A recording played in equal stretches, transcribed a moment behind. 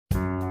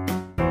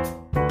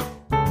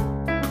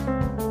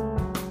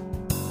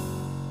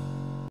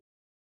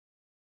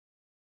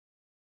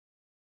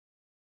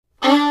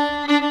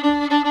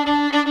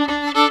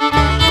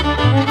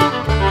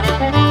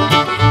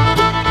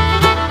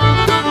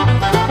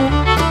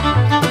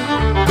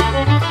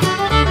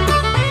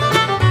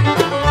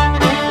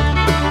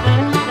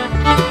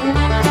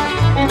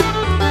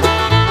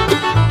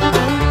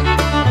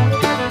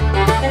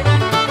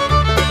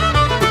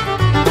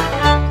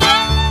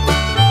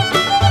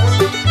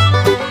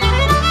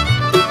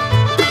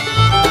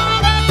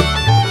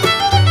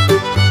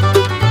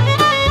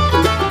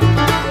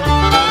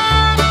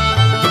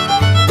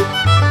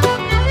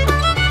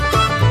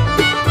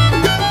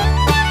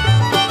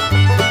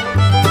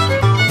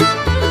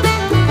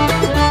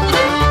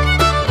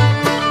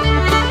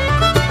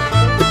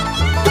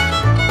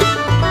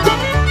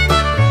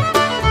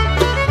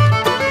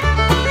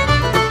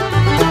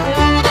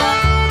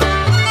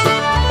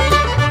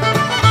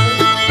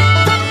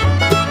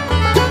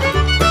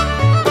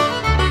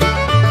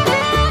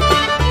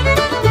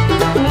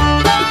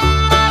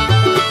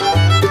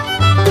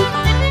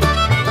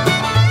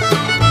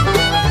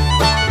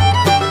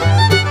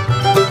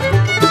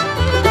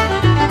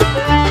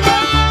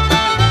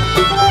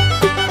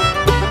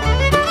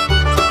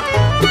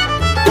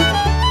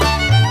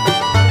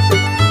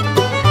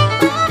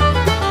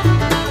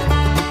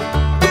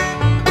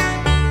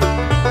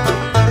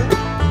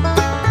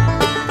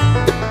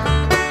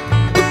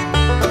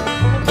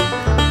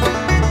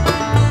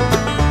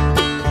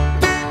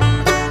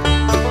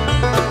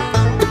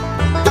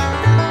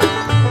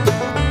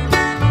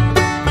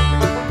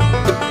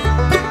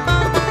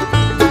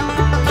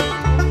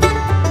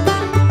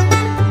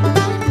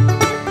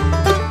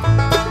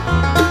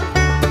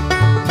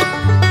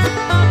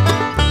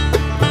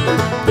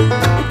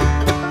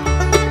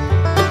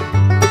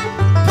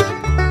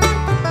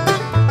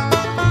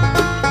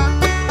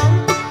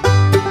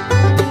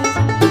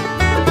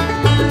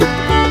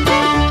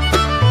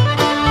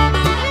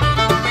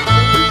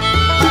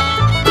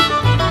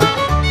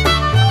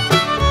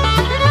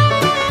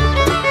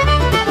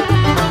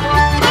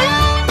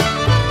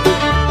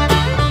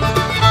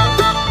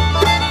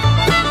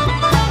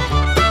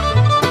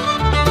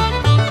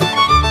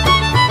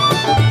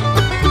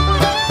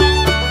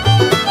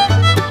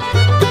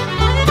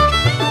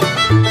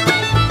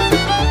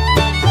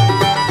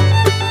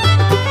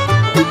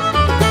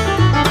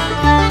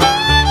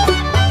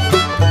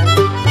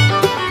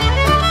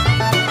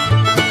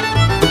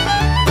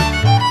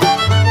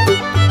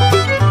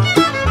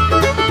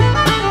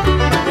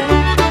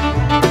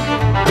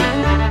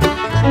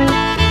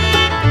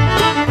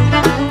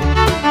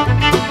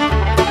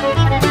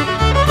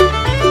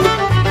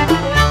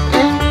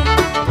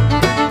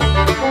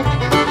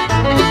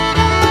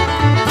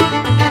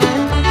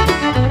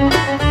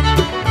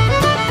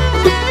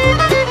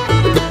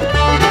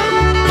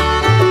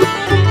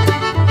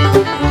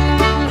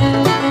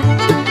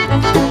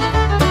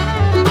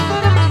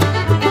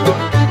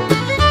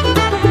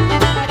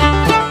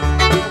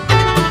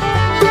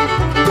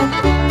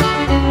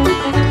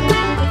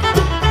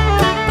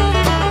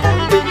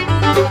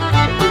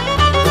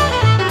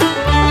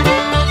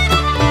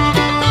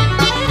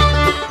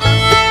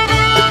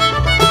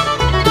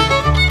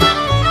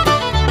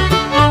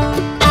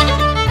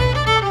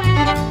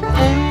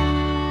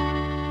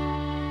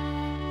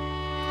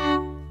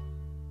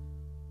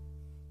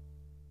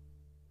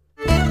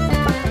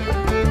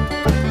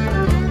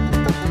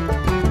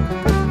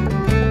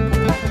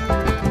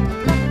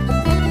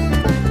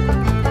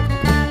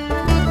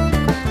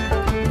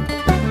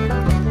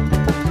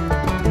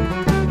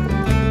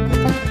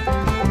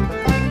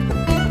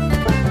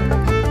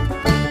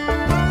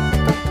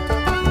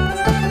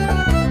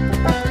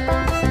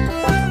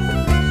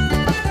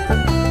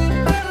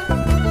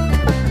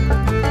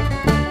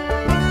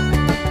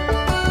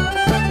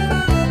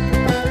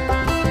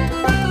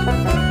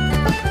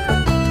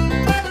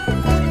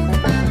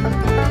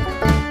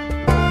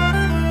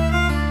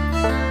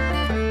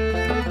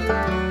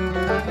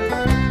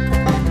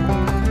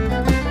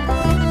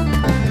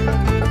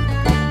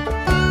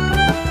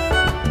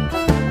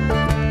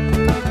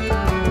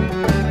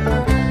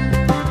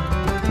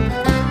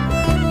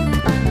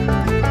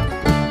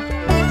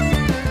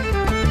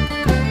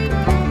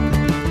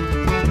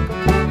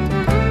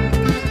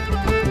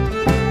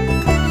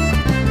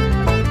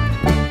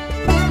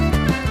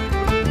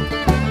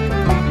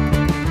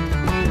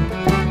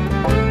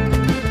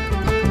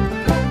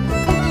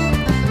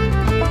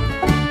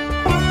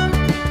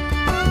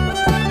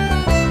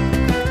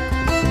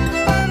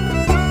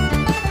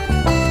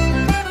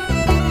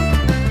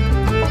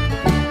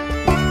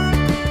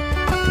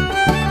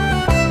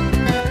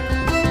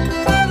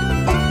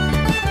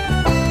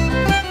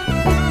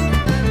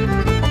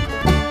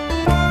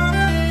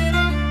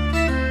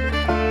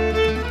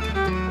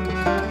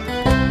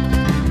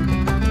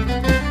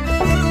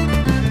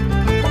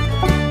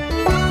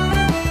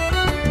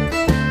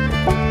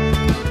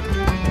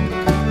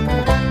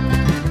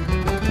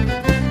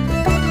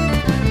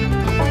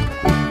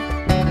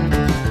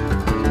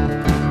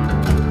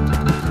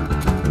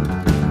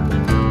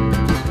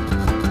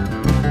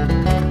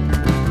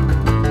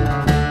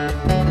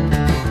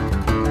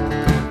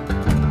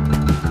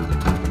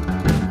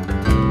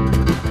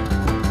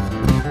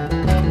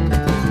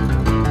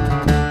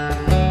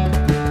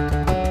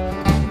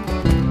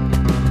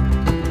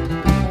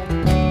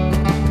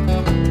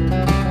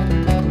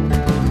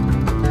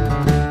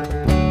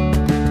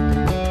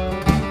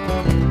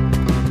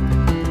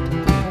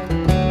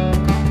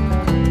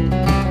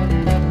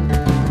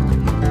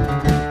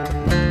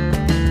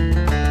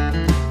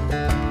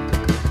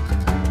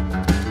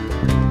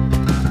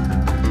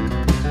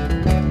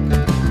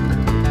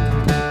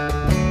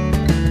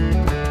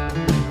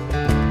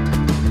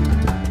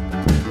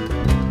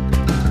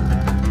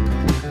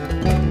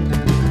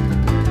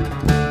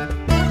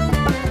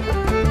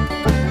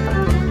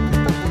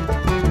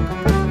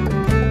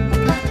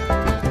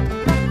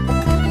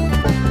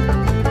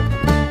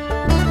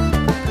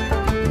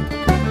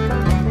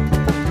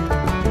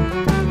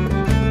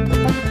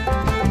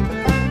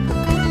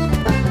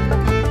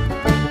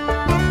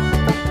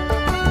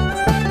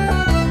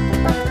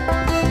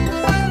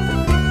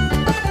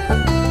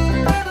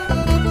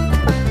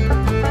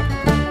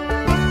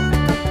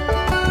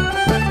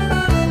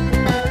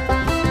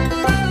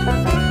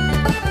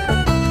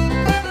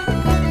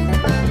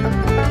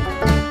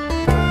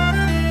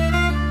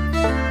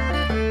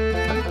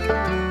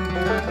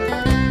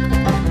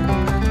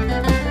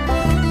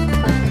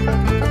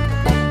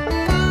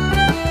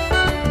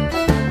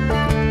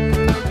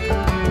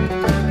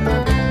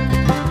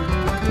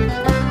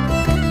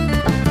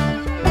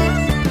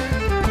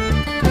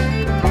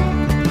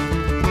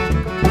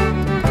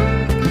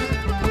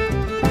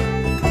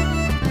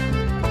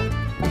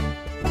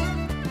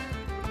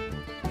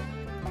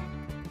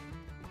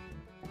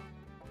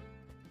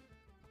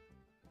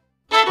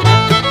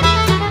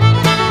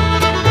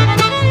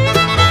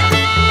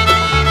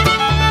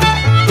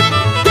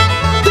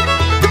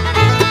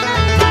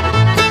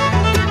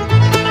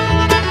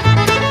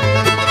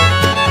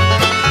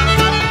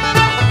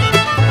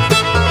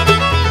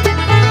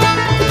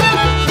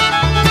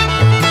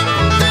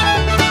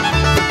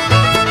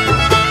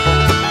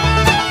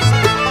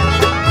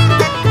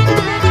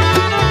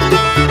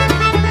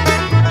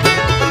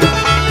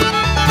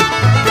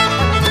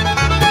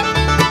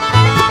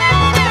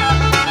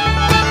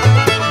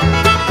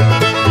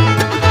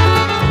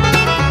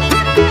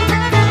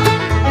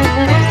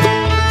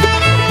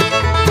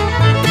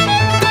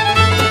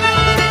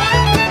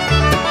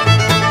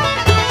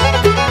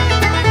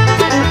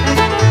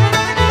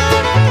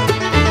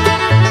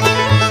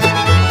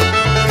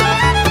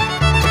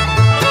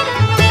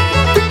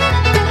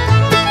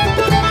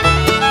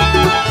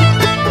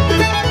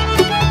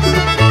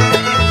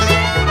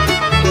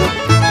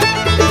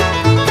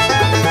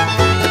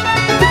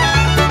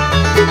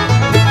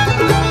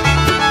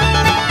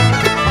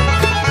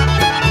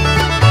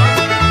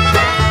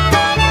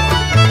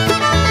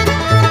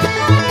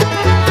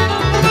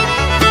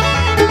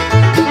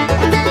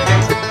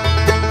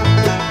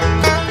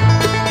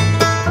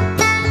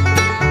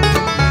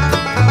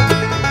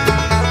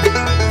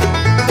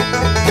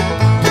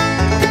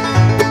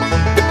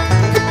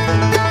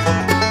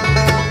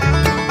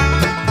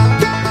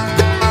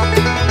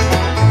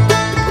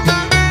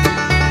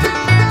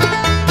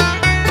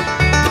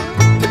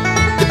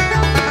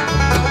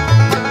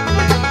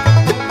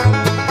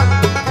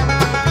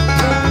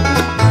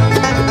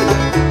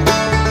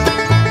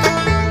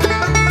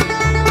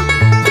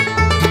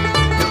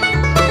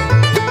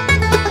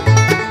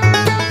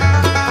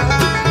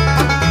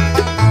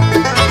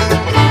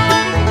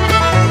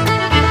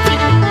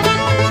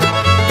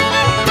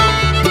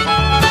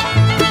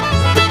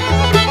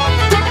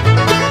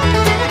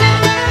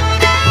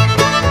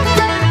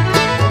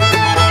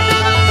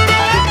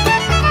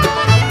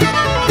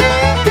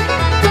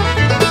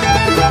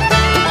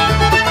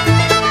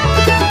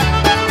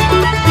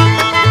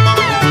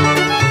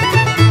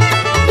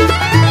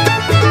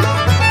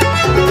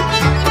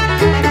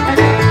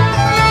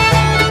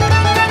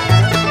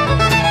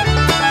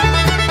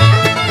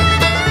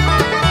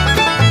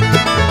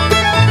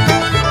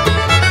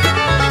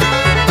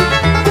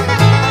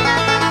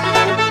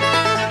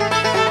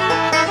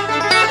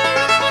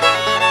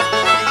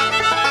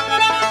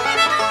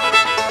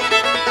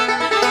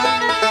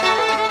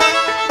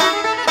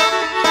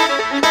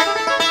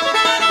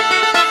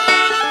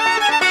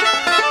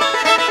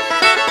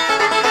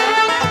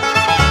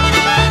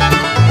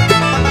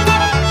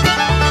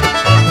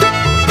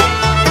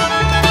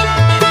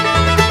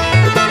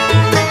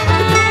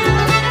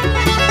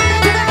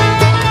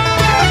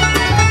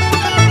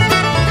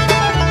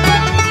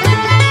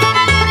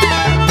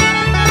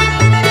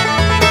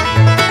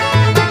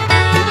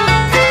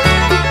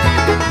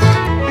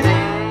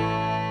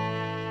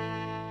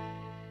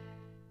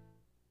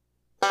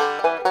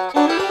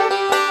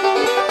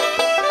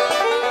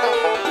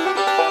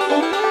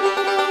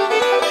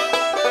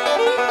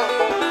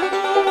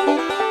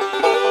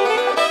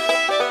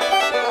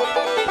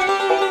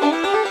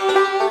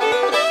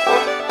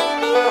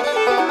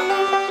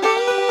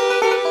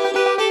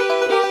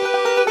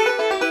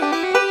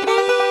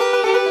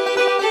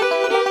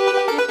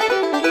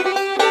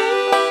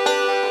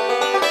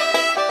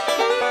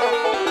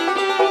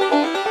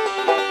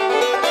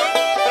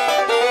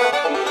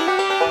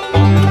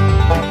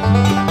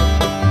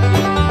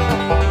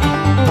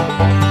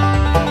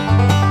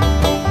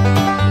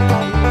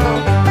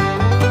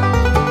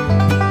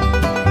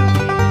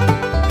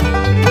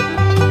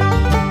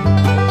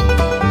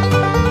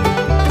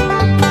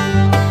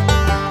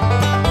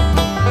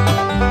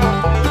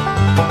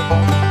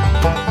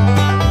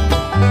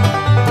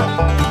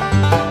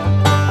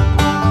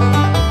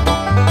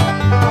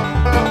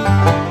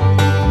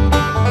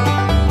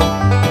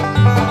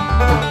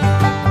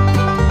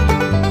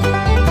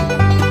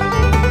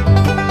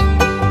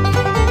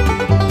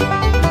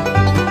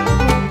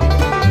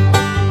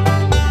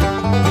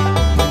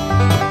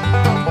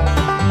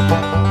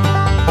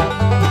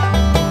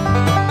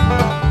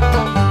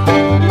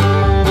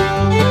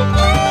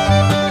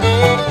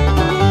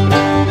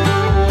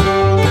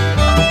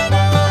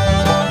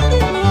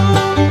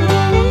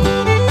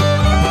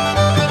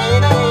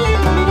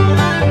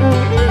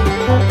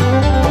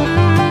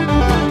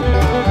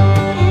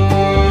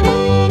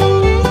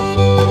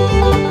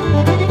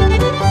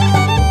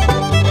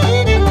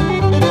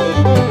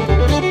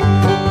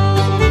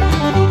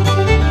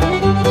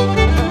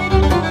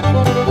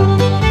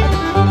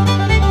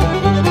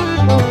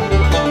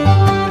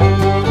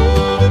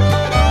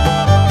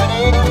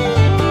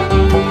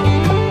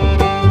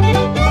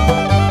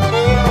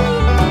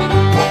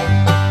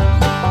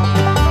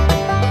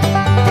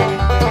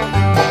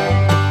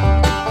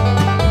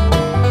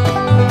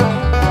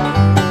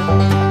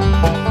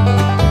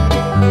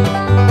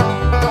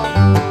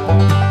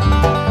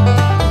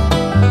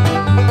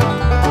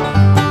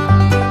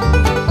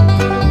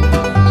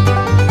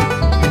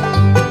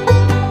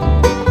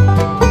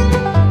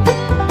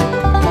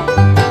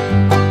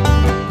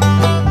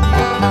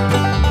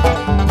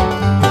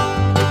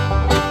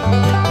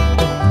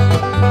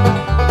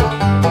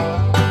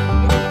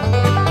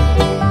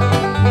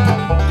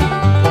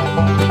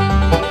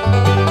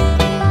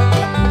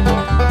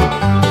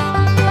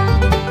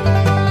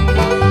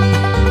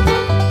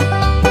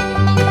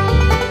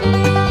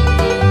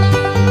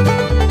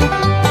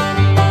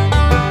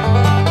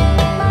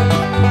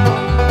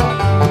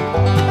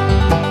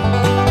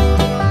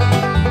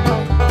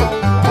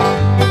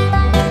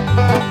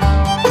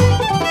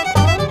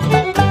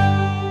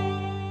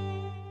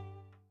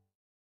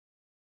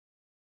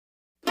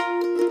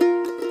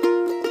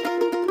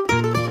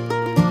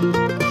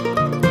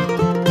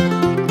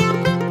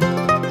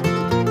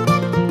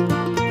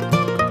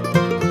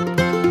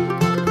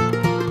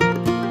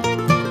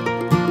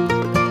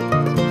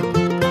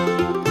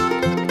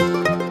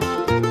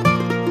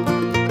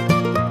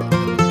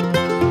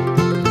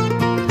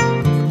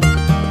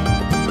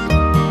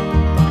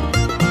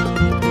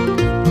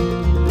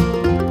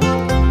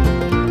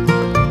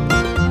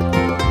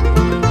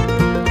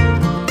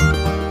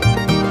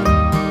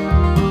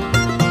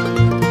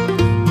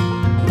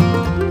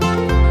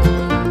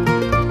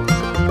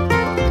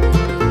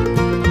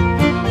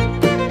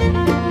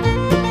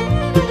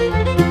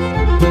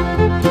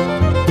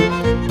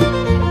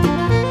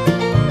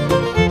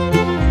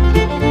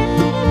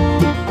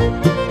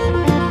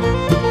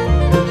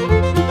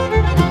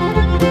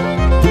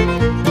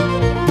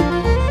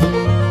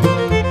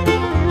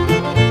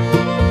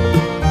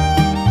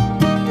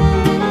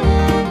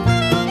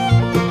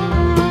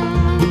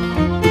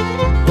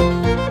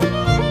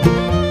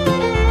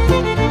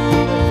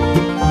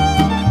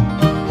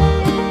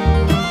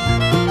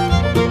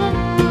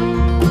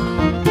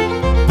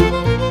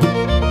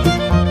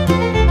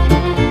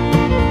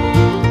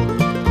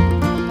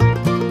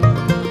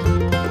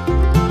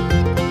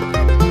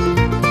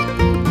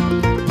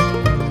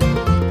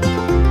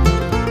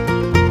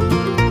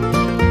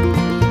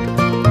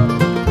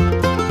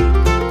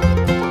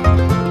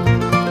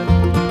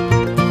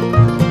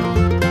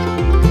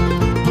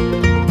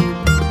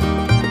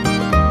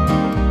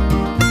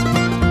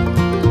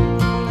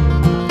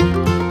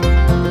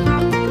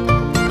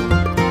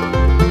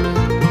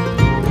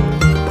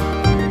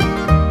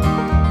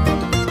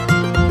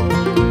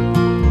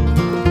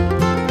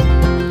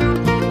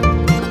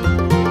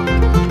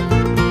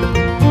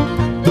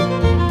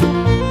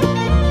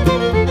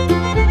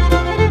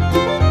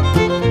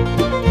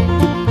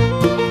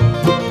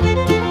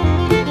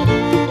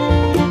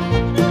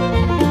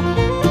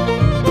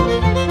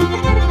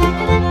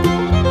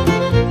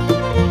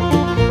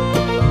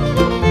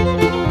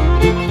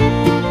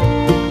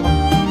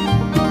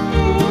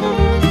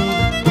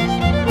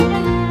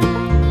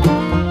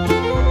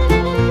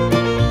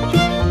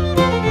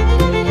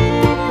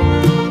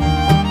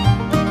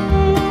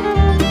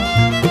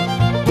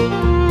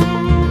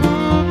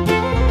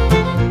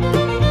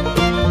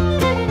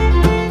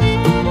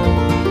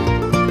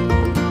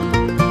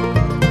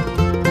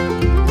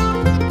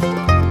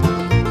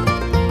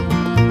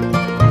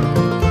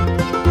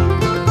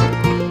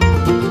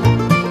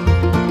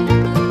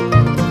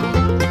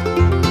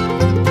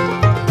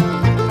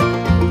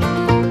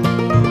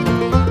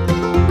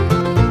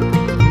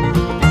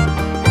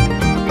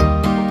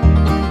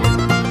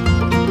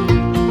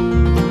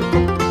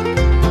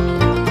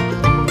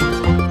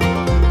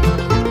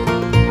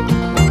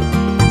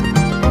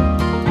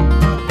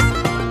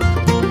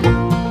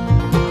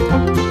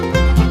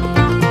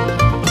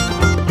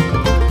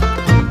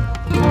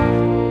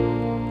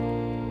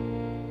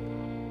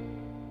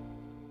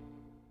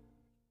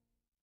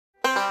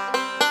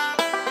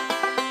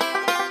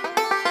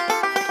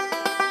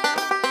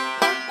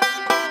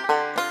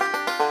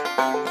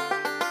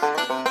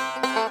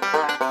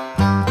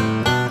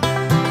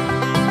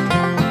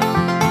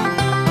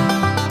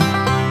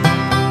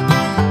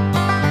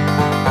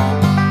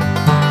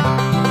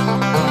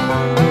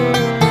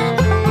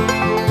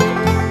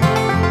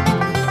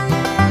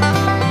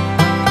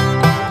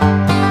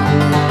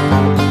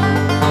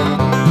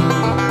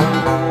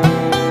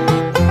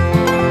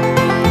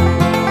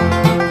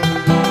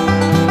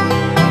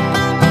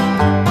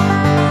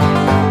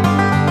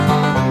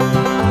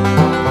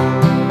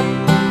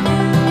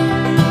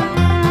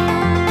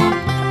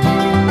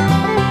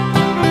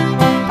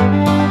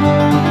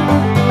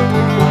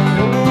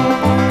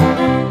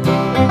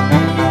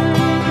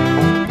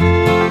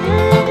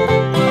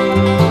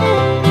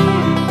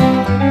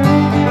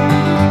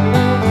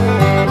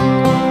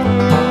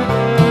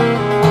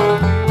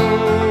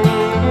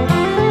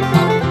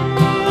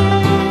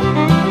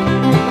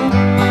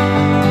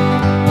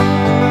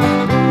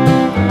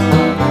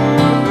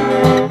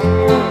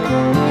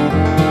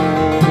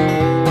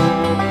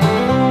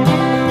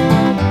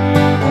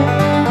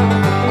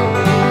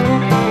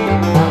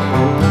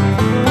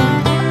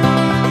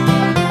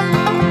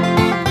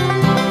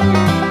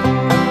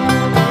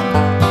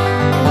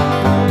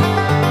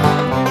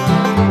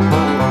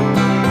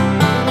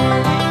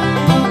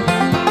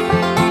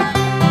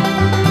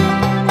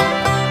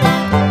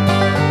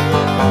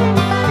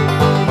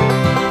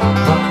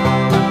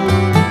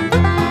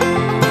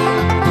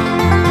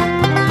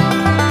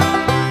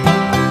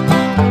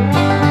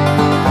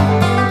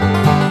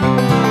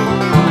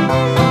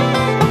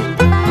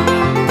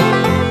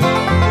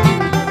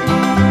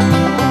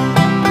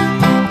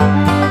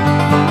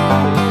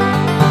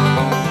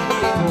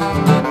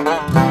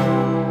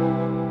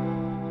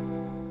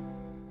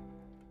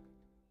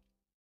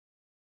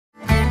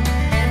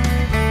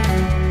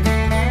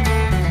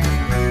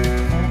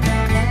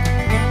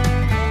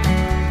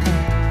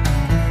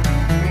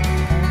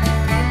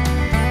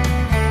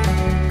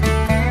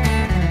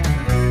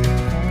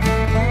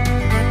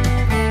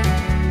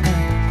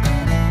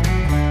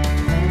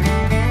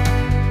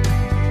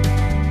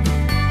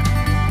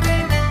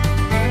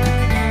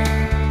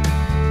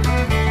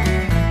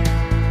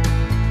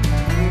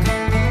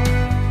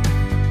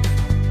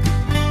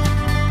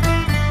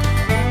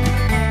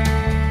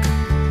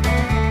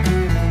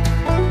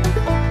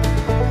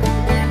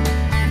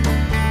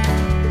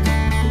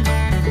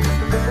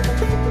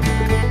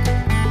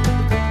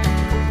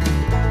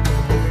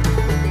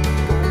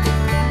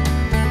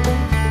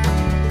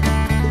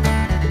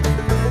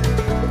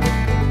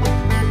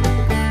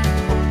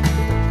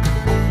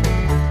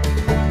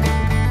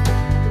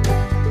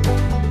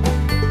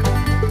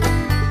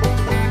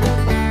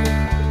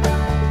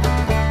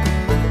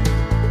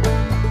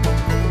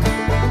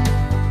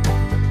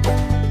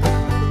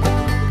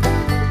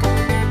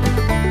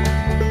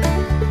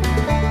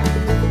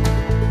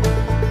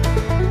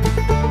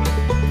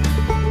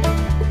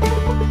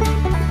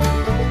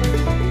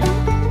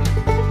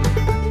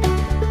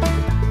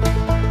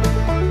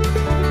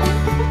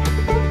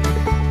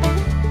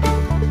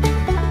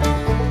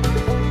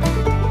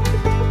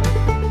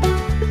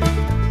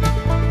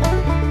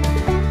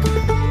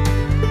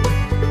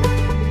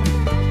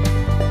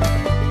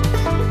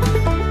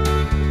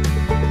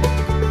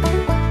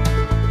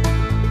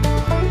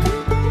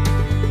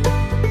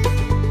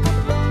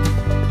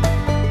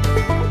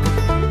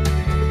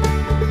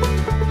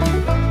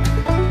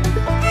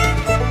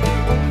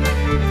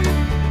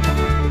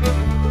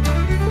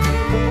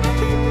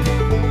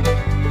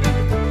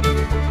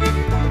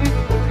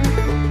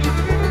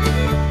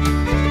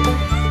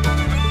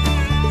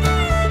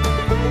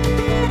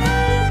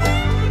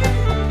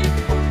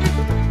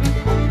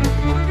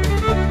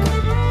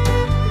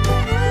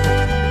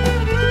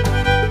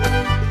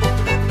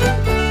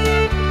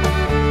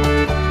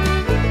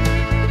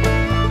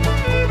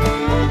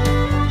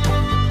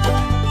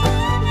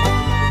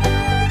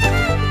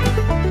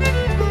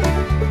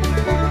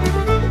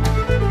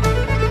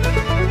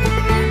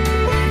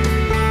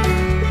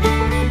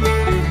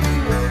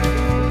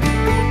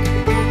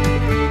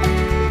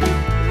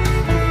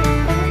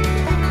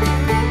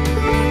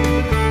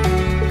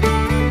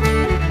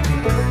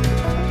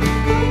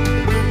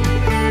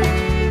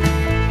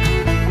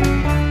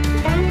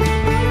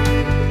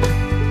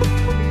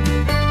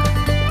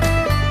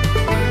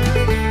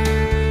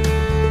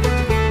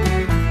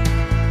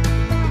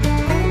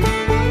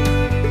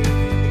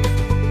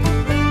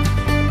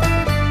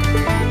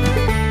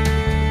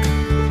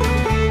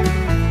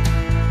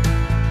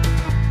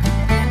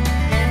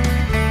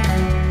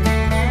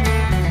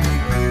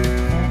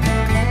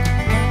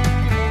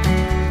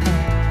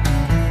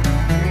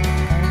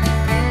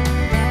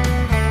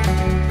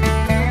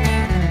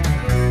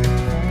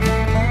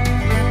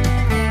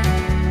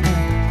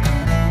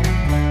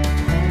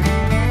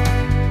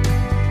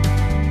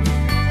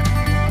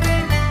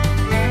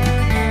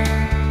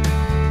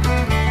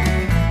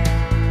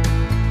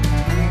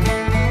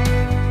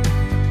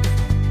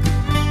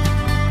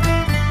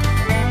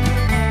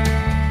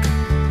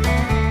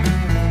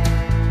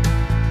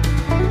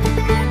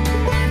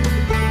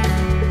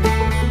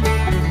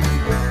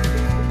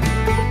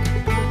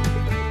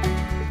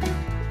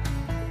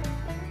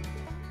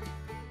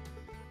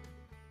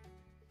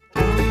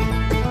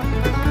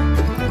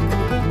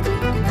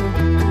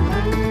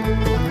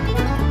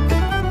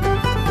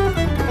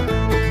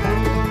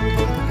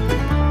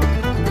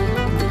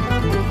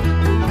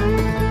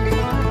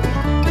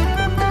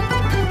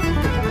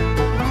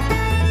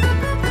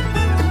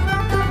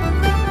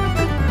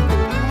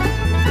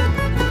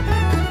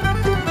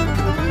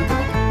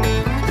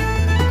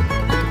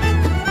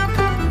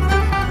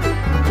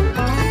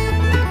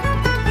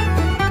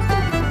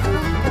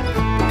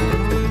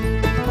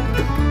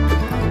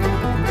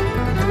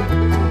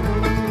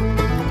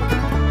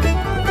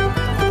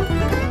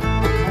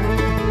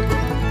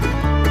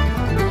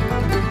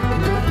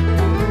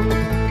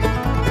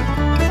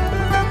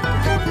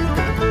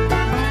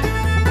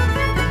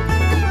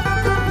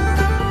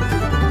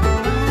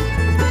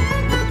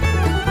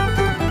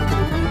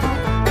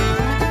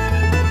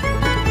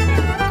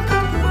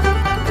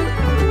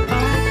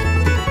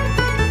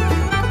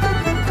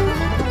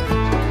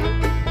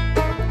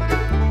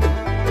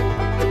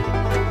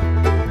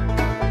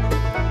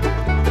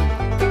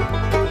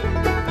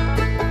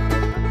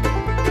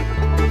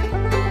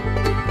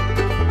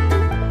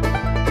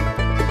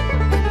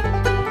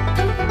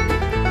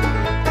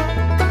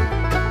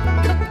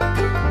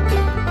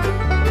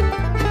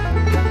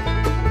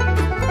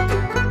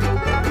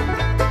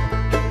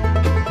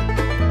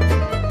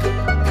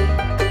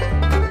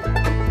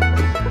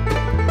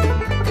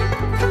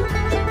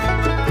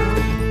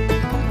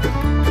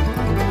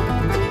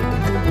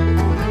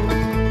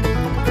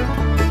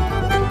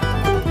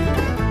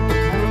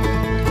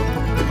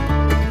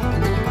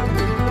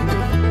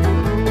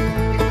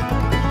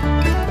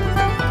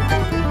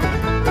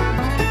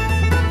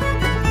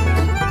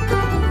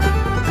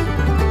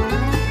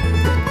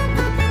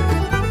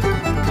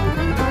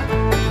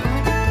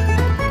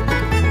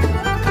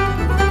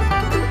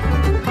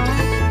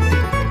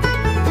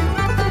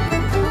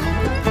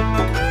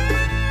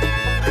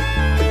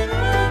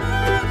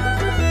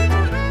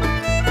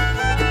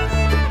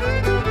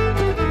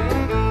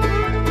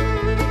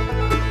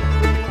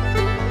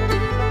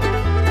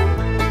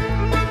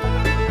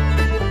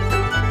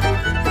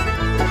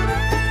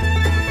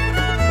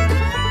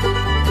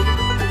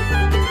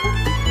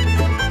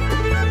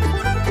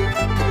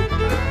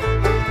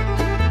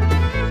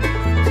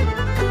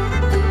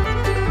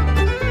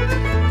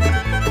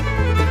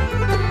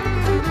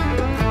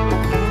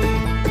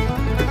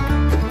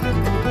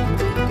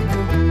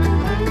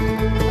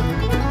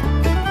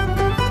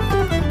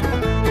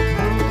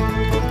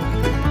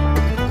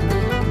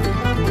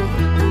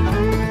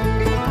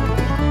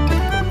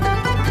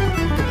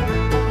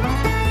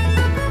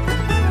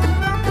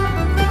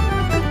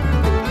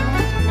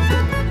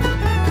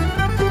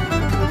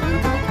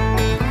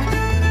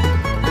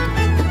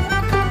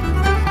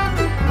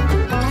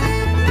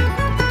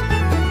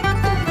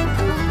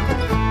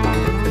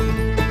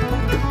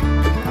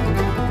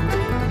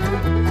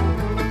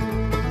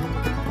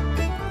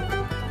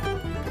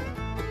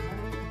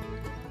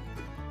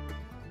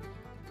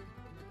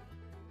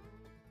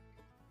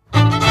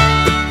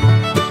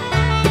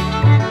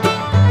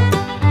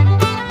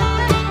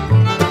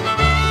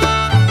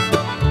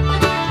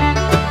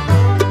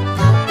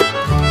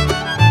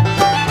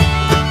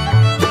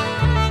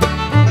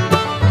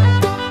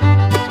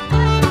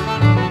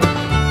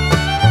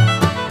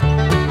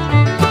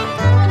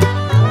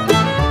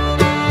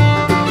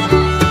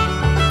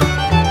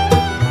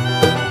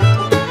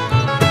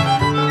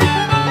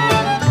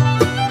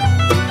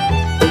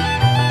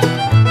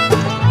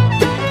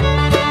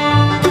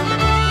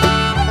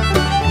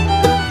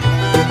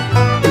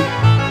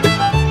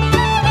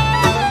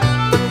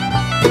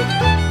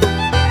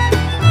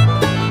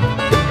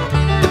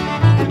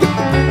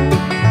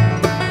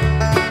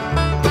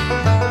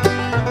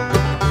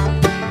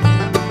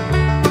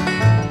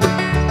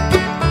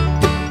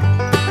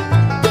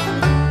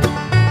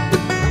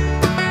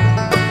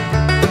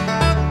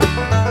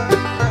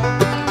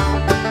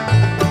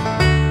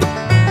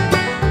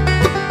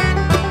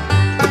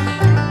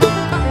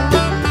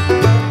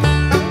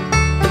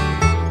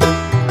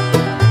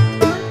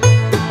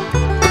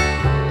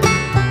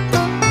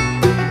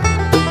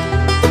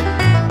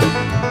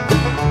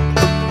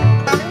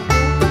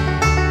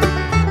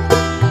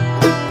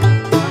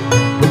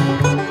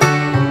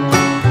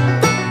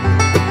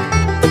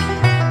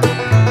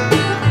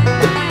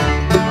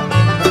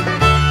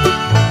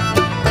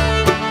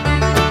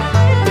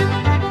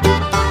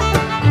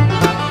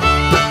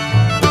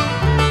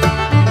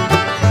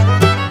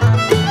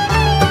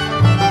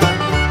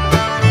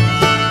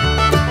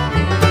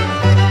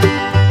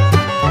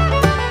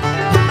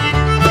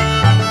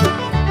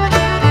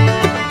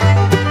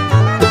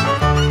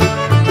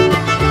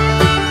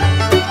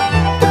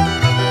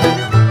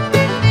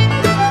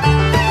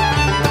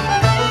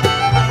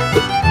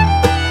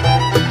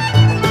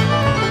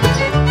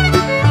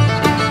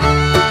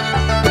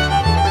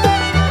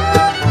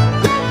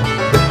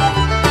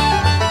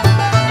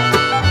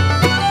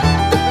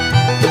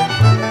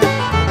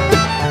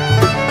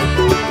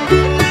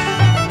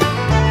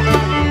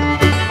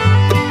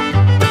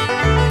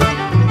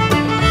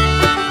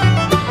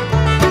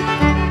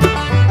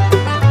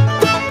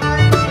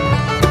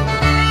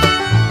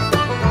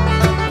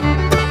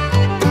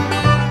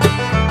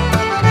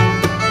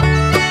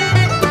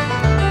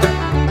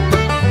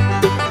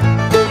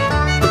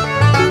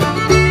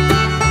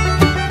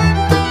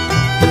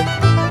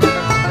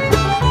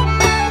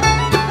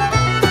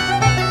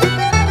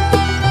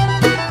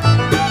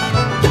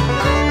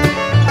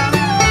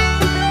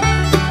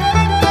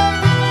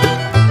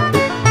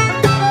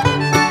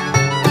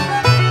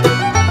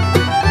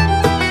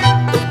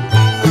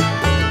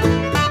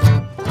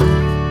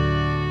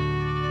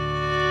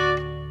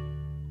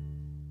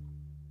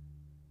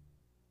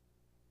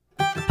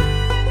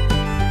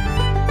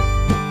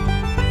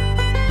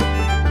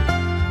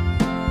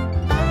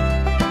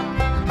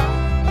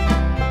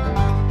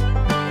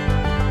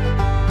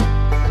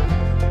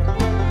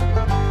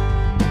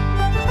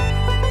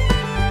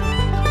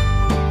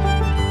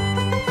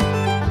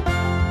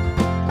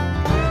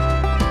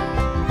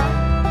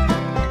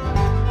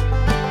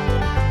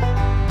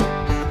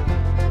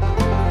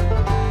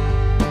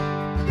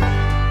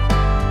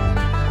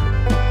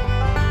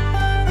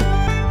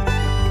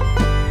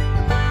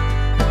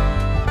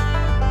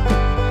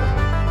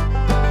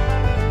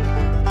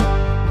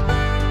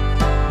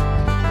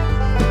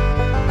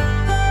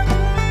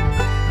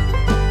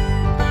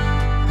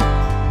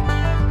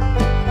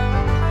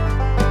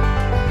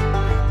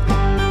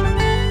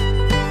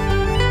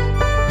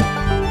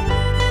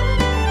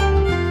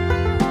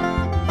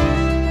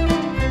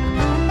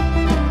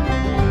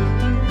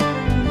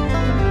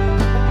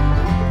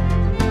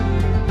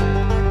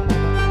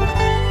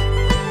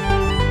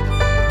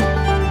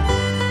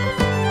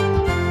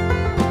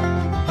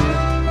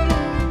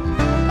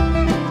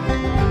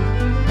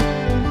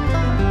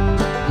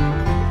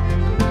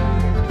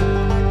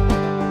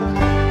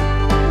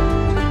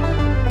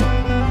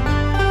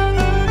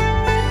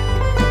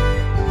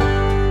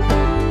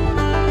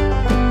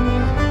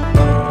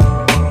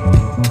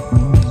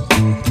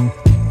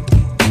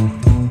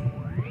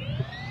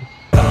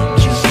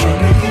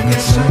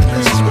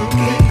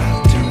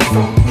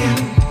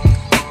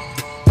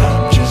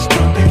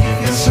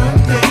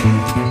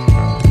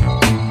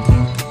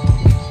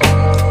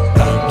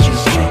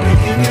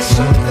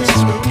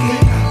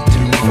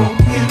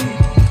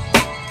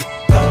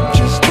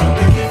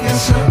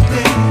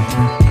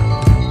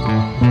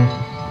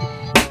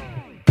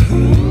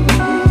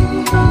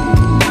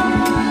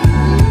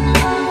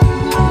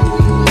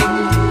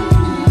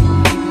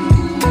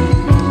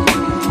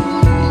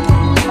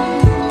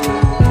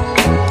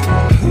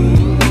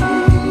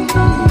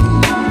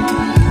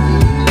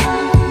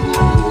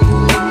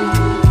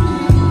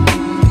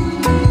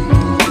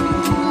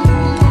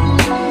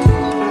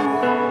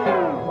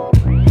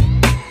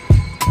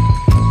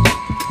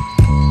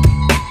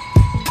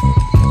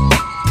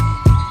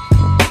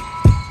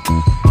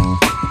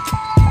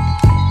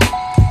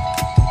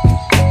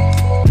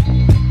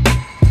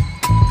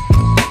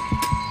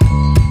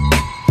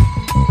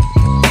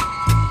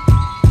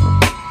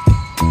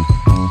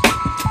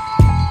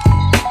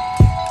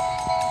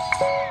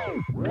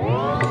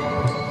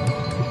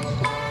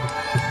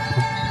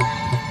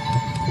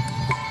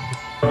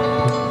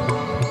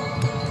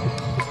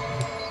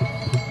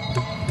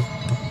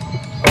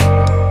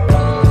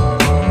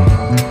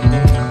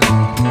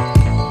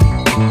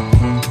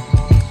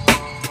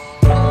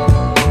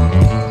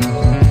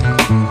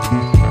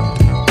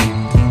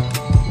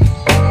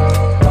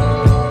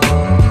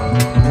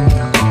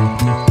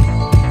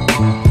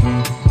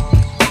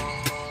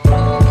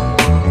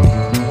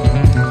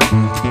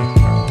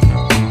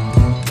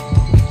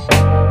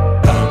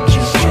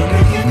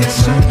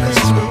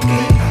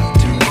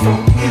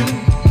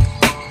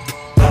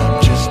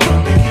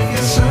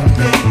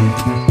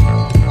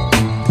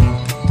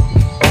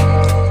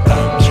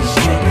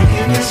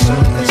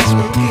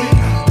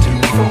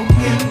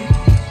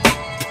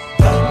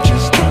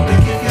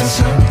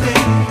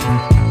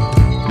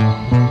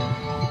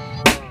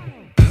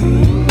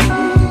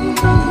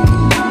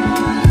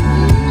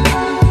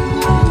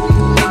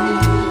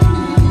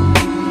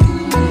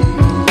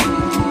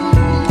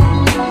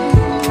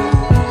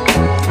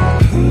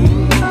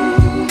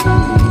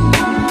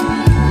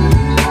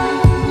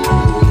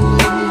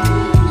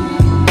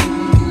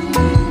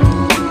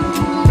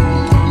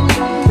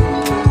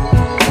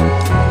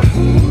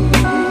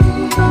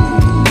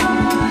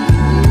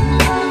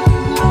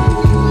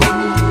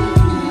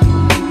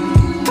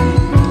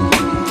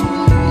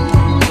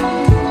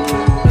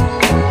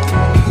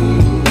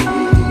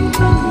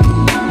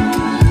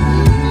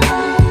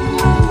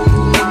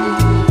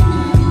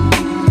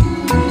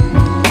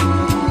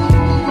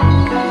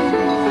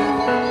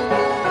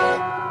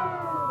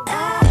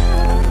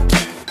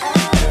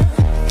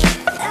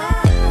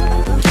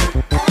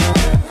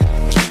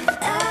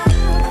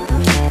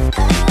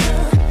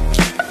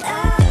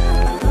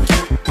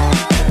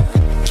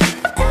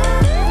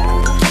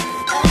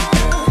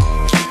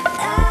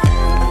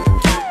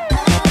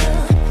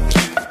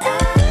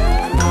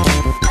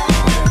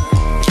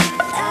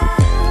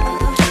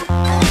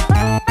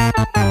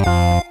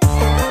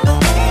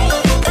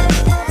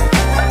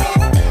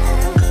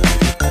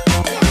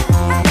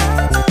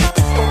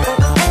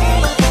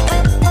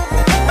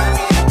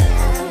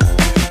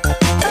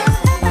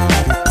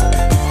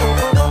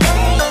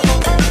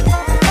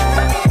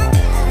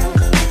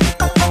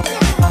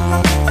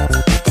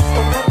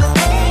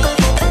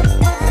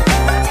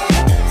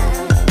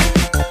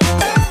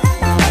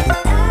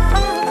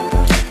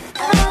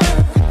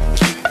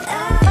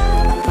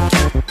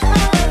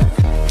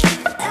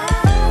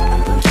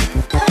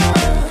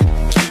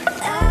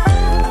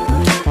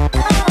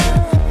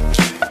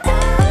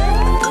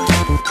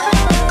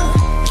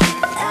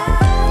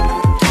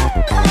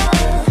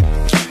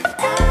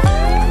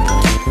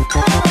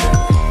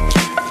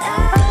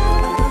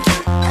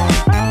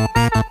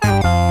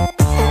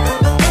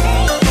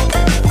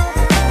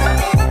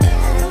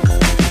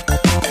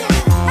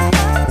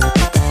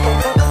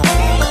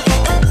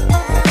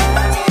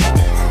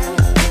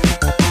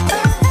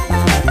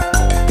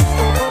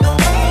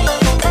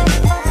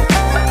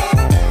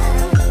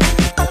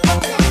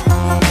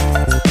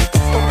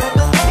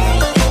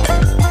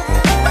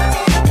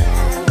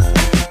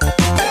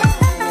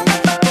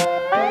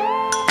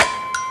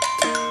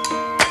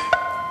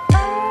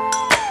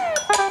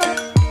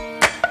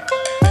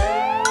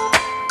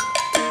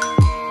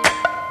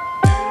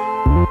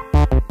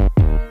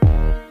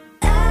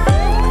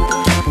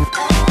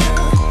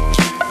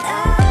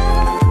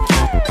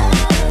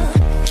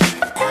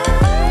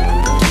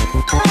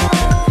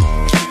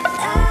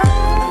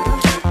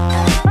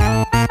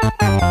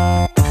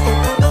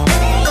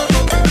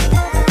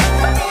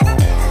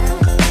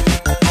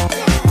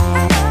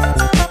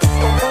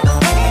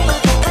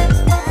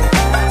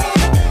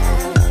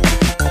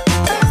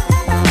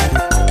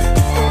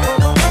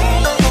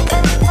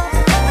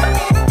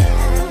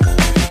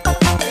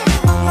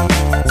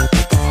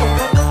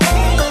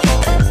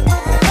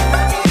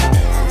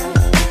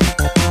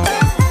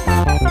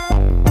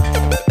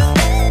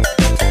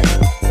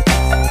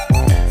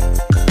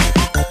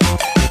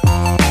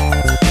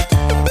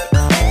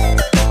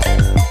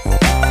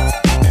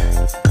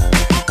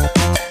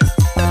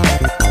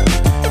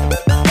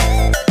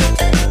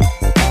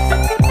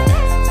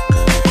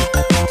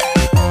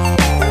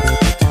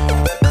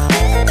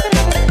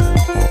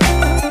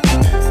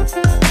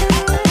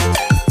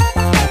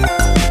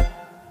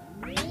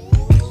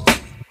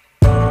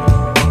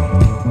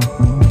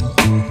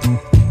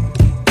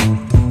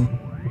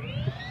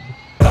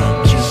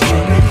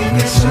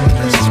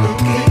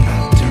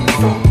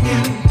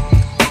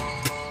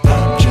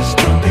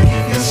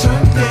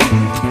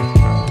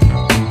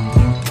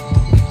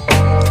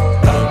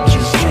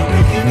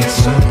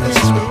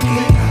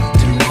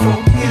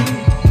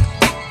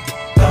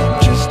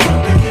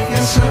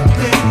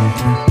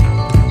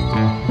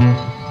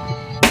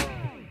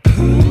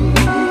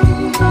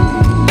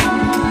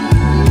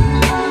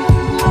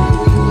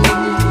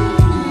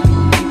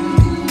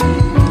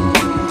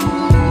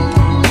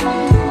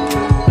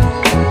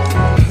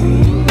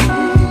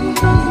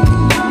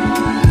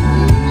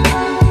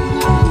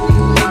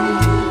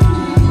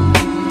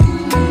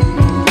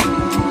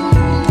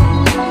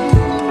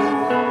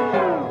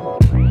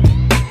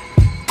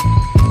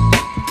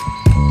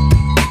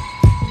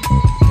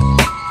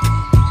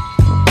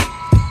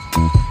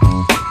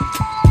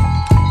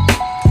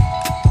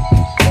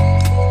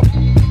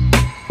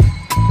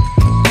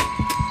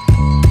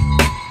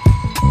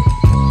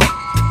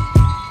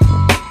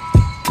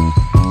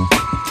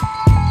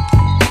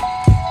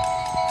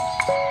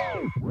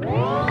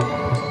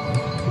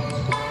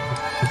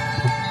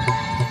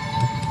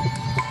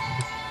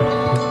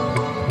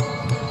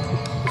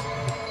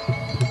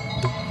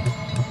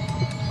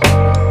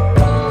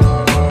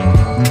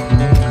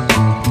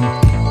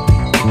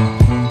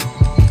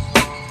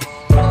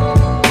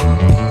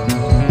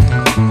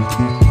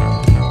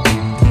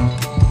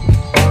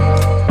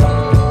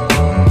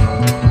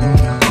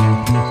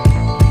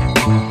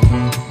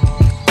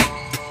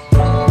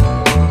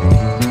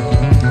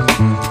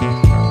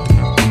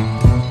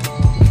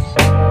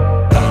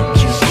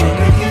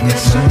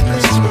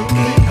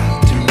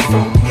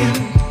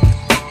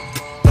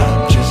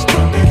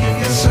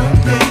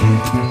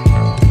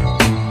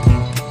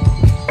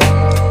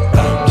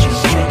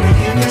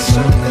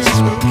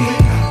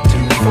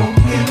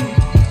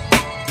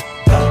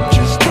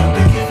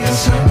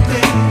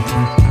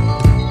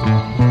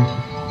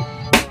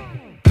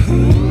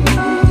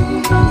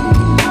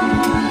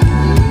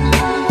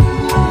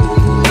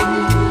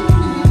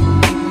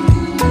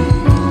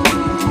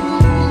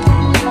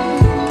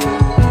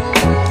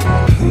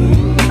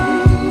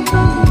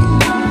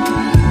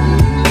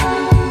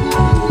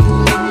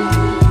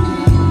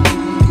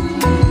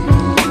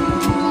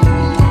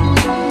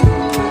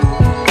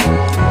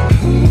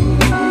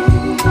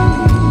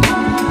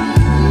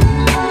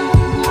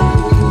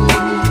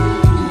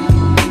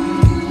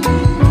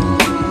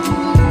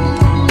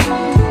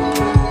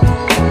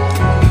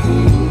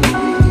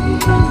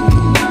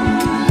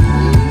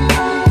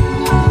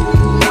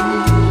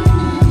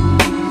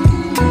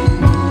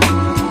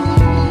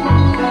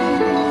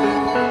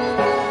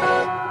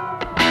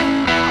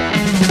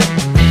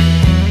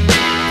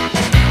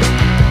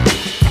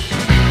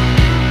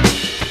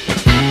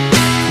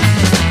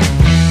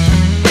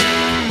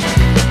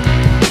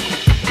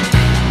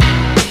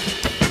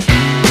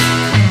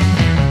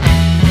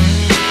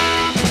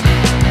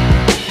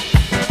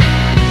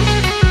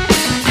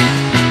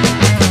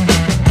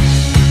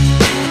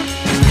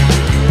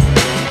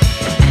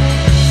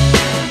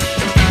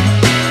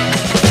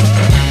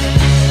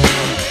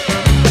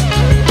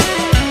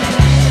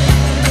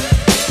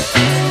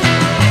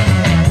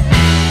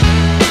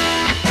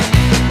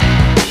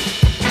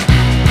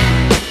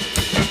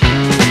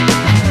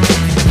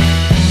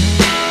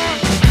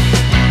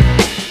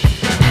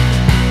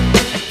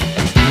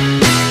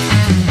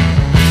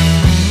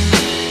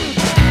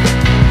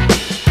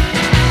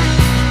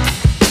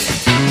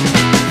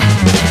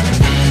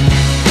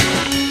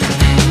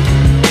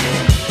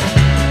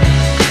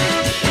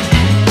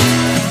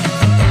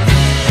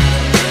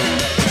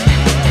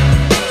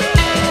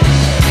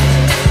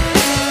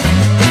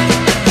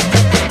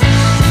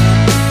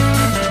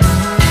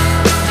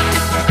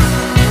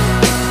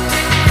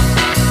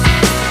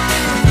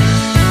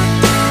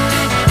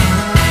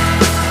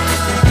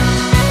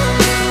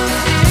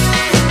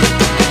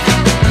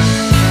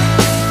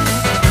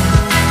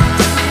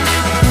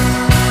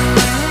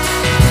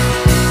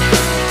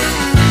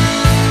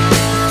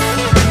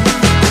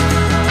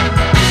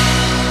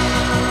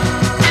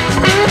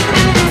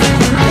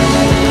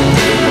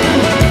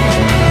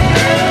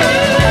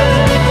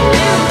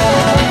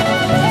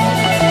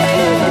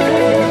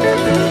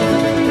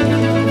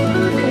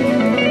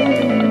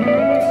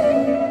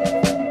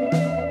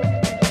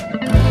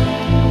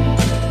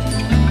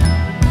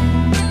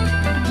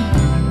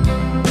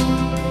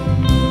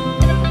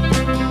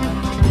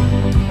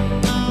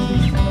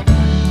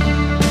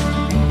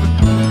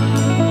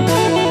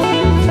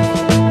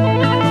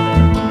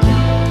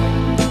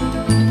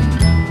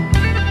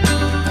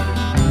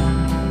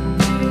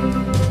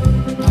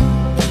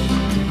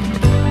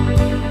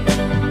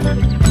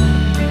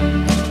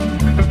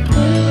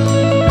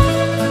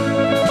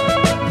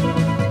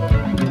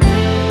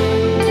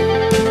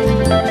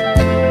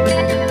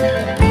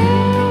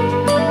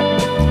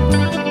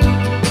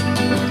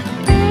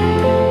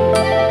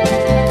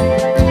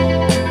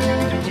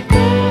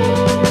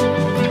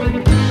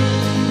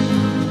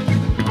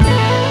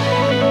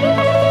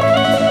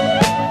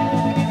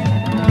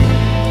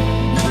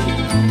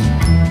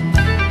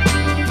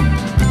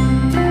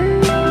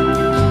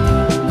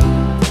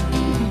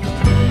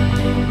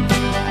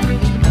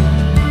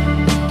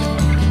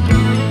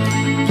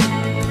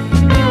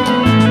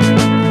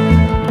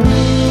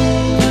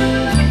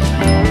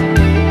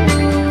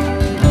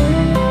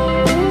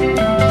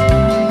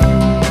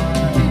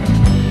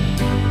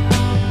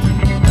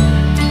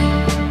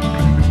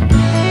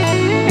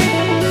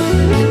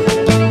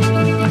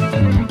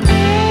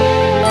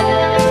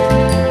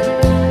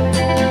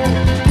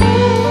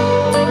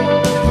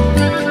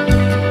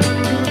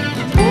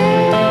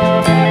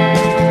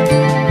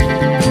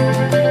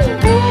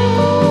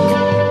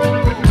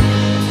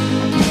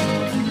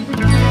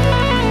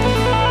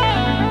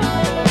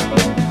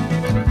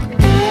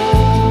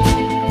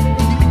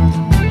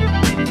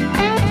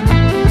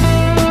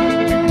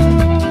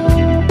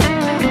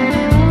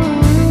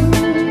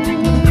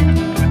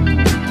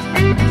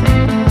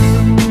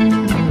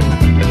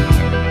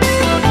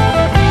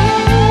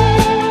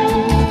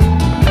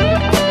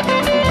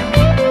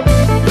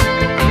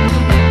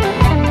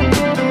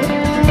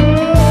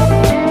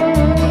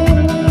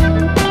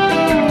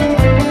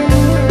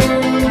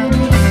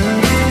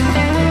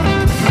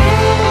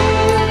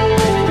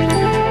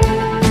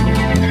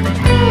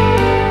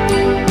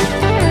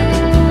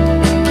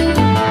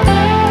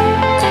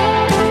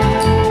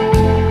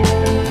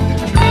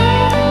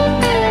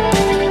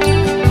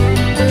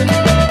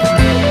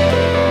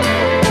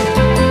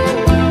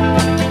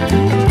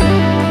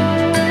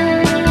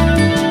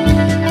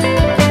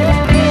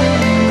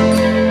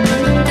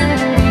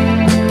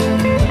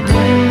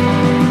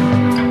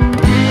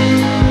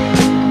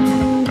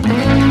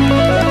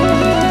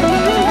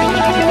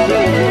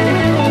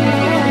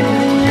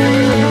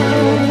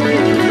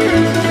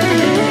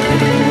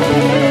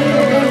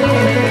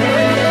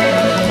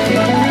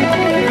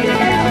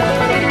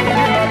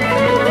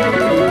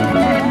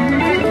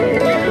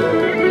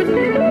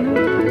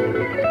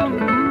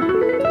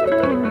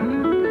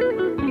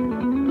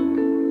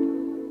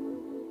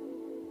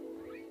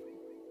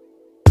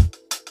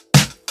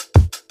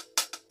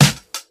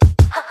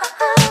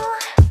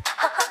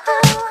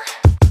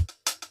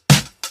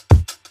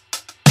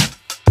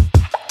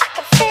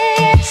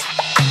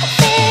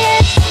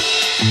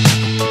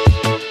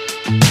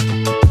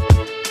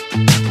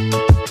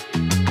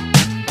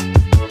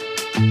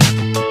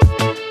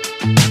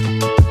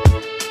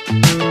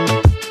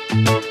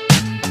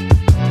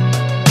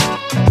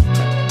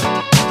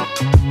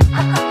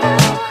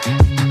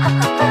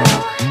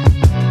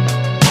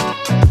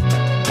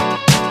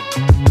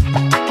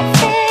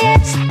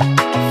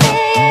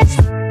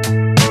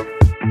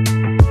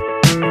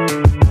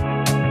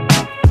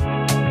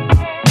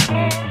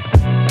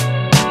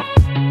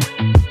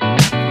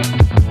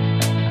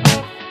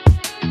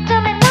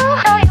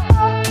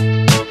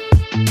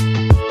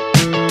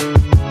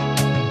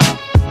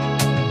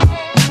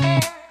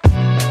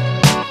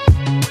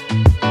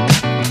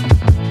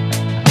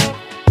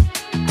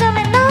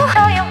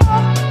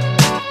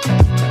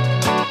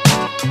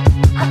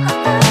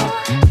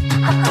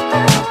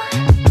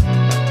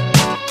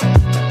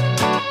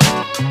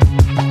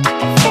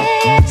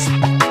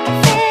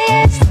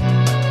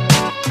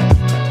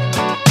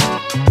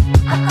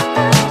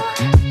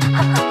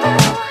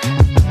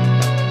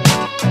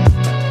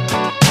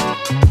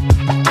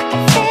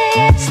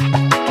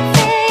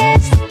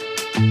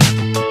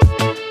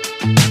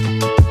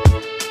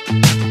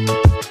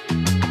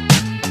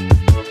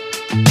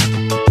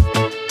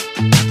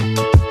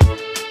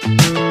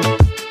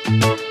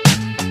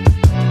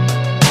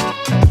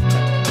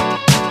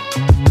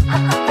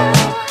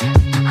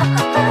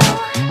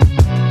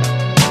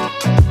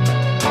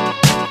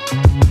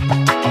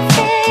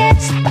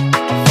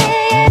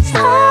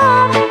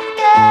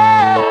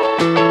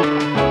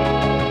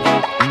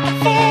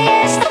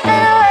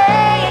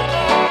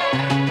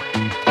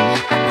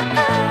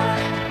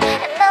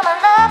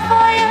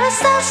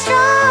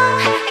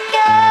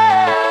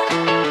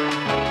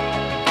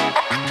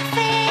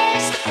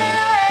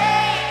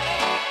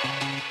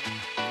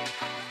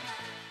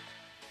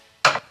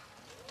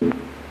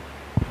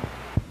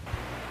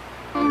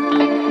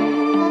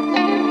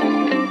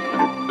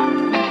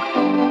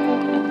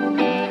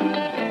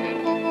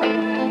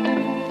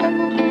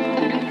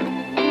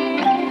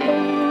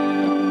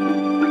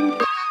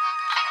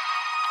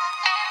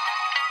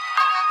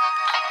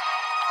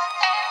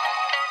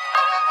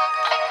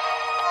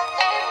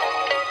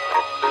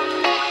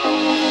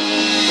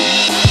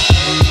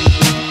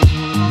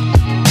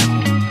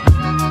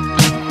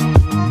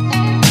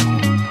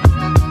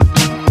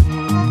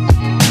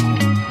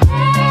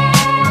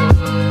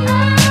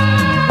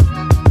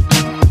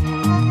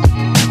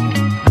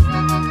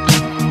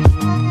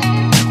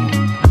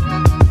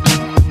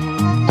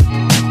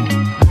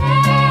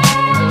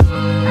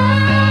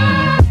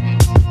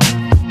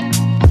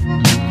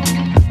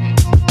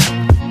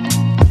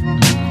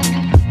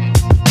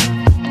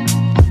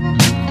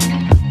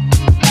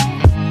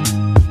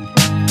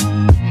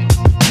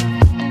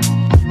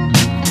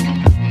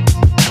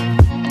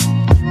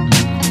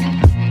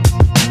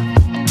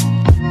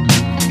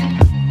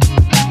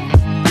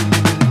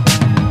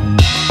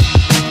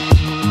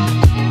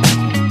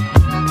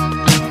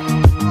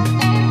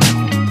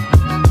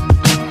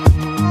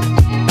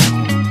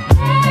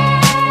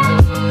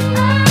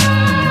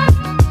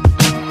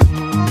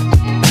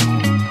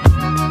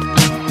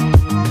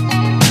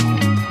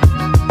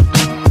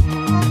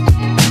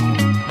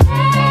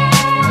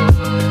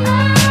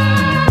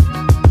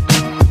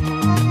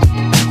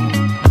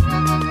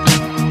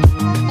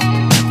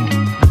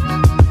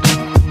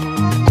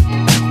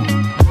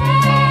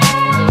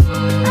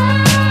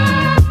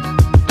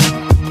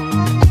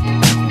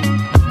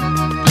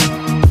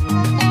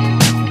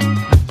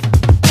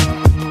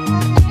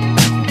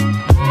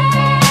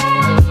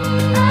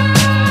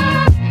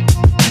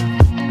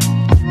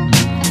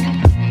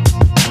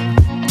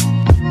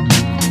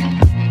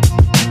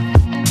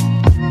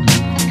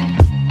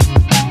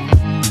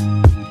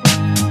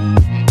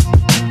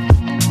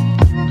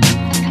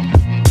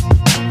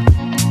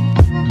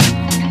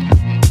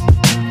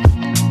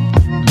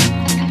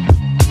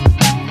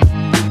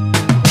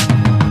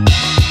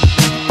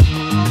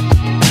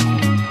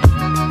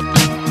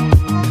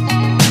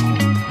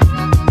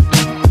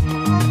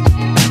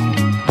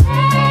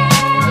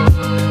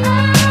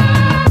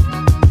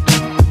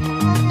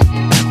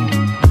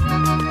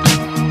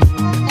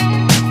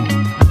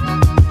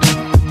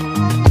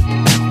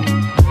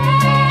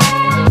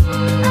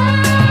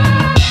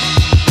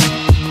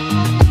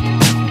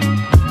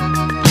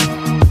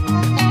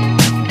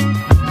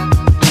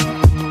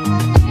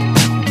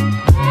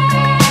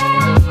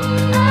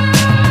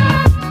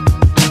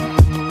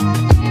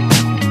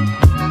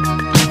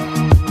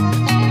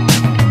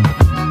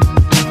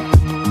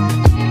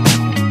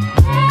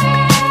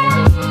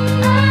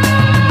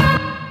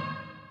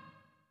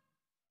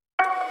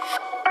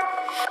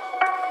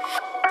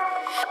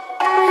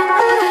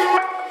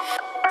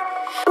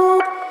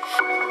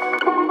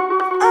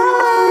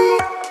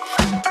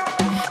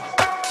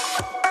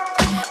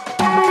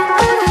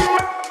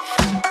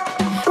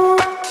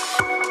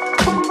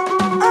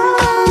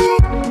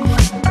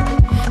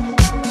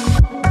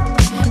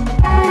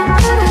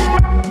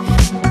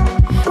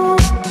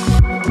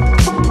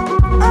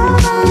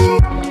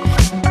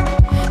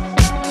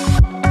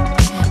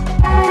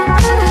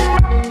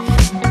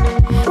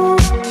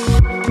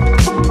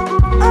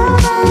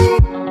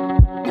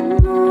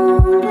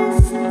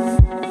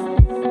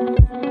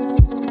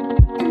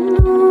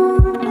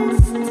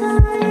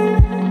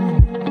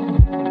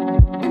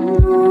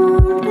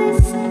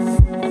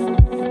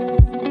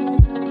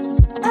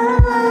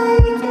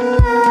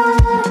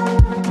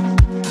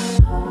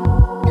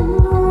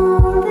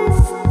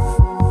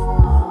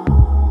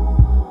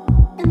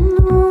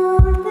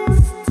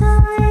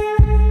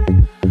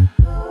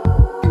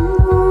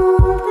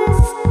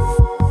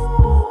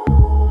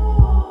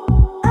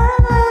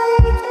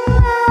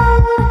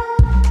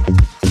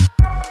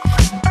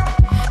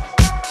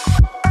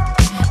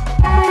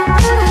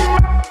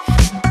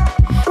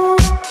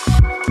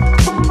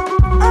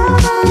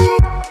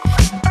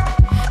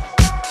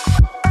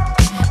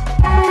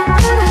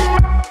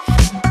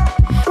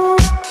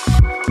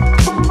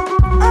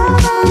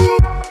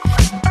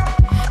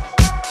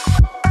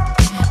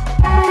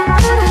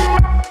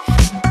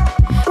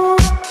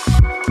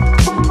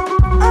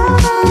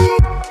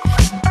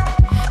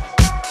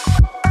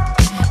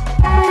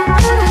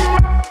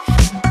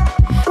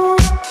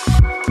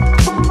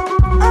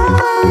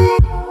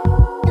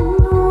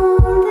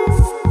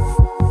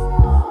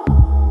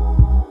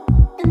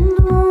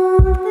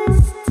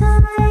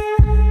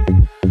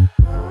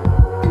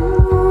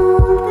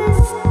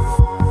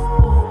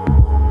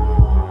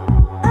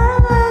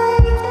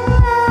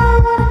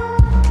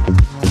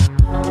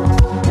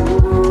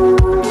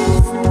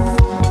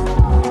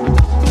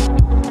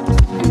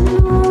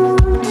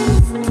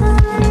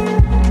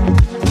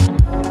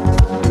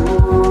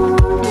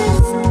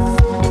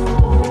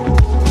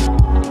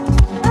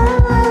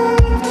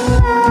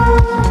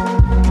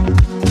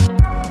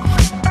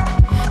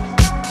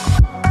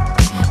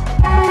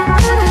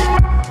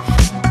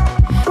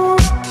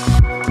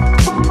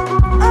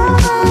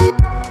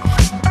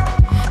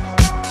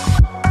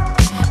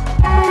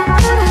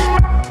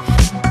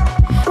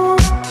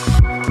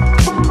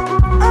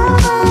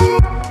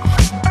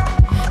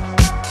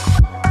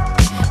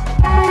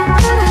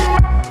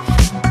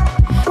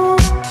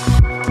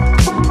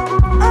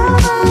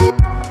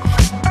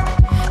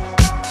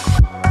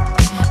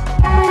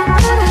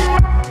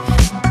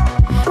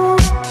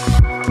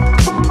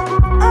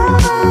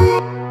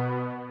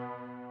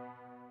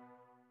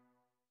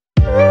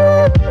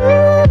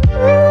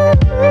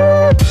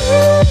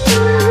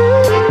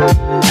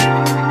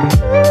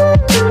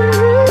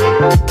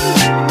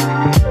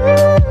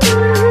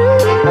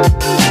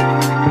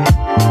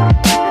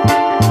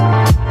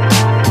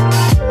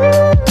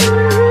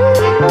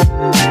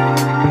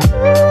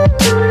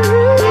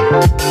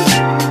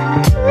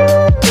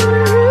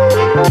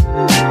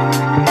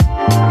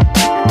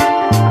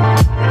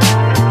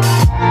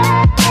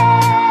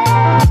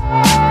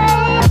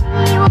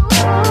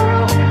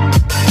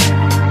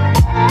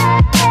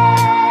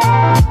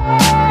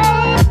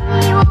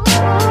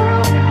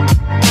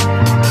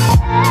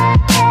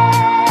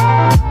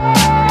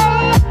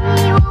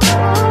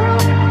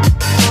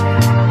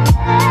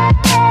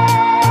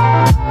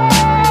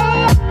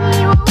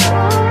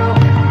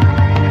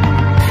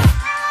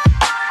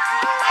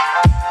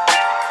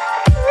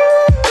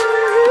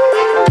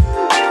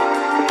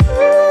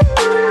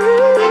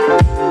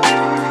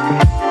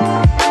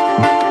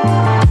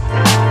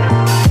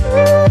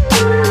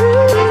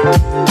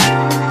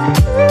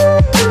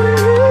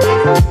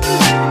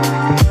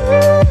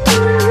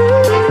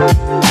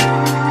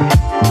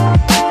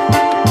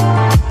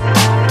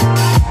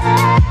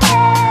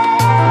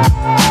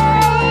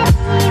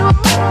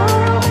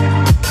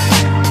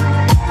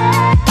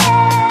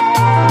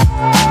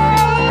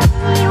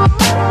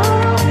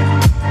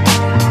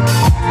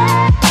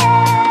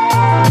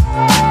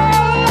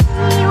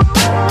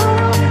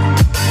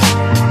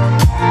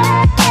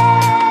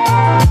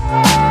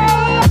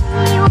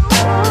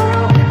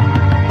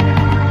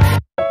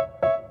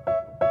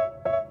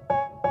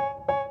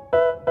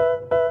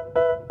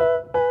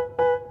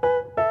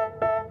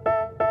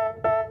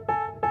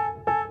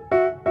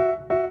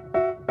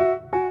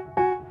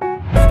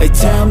They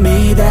tell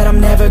me that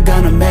I'm never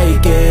gonna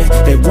make it.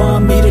 They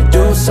want me to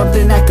do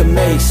something that could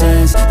make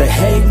sense. They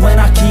hate when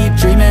I keep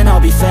dreaming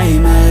I'll be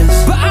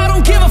famous, but I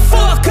don't give a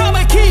fuck,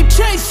 I'ma keep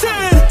chasing.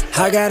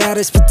 I got all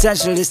this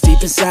potential that's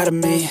deep inside of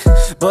me,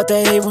 but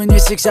they hate when you're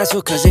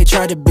successful cause they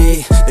try to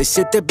be. They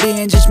sit there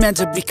being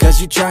judgmental because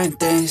you're trying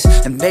things,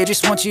 and they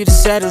just want you to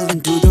settle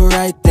and do the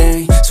right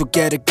thing. So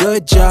get a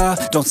good job,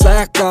 don't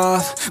slack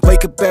off.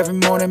 Wake up every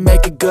morning,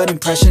 make a good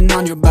impression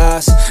on your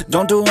boss.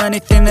 Don't do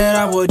anything that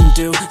I wouldn't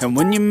do, and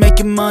when you're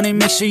making money,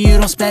 make sure you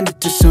don't spend it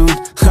too soon.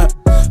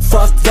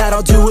 Fuck that,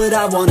 I'll do what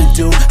I wanna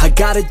do. I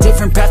got a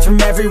different path from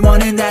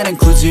everyone, and that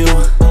includes you.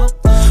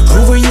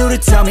 Who are you to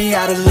tell me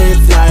how to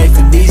live life?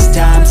 In these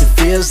times it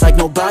feels like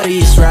nobody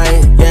is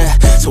right, yeah.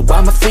 So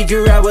I'ma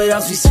figure out what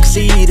else we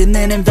succeed, and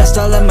then invest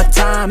all of my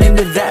time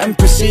into that and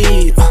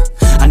proceed.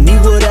 I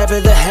need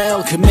whatever the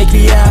hell could make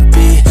me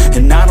happy,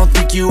 and I don't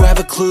think you have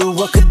a clue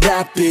what could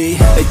that be.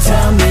 They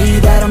tell me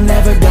that I'm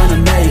never gonna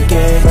make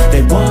it.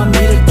 They want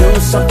me to do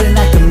something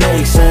that could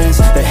make sense.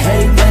 They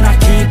hate when I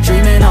keep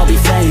dreaming I'll be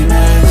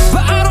famous,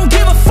 but I don't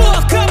give a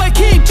fuck, I'ma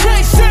keep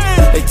chasing.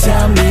 They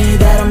tell me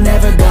that I'm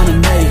never gonna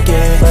make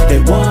it. They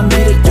want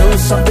me to do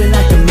something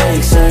that can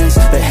make sense.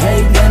 They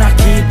hate when I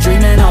keep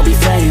dreaming I'll be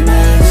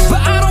famous,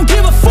 but I don't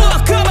give a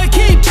fuck, I'ma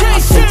keep chasing. I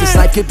think this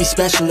life could be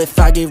special if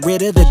I get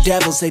rid of the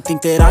devils. They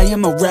think that I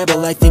am a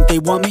rebel, I think they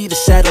want me to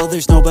settle.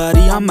 There's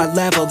nobody on my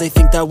level. They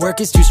think that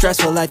work is too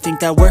stressful, I think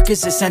that work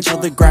is essential.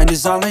 The grind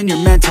is all in your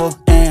mental,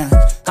 and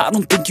I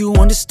don't think you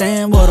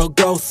understand what I'll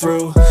go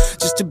through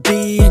just to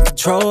be in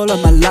control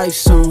of my life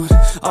soon.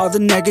 All the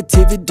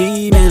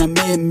negativity, man, I'm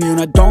immune.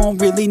 I don't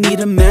really need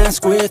a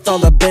mask with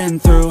all I've been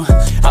through.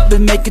 I've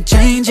been making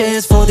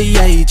changes for the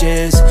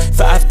ages.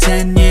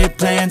 5-10 year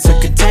plans are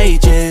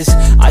contagious.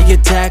 I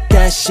attack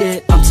that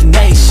shit, I'm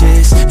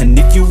tenacious. And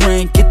if you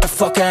ain't, get the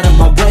fuck out of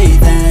my way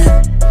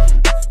then.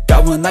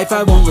 Got one life,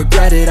 I won't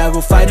regret it. I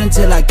will fight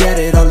until I get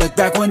it. I'll look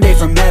back one day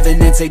from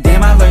heaven and say,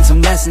 damn, I learned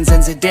some lessons.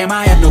 And say, damn,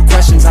 I had no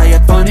questions. I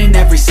had fun in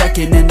every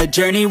second, and the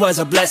journey was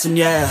a blessing,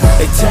 yeah.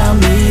 They tell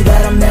me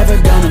that I'm never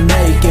gonna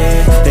make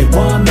it. They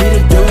want me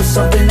to do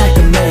something that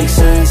can make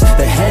sense.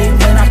 They hate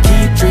when I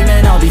keep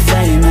dreaming I'll be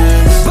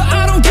famous, but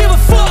I don't give a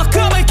fuck,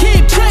 I'ma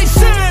keep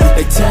chasing.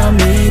 They tell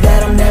me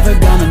that I'm never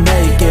gonna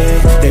make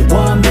it. They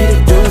want me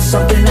to do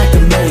something that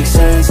can make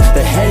sense.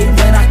 They hate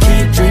when I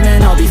keep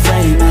dreaming I'll be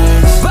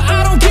famous, but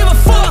I don't give a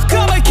fuck,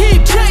 I'ma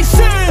keep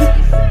chasing.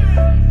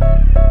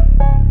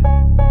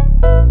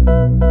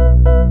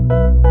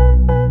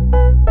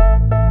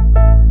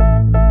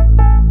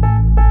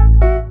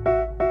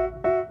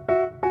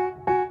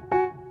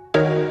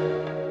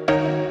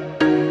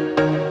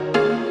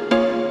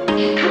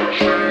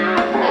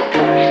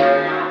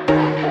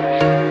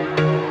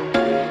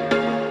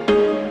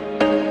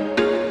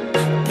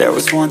 There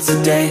was once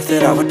a day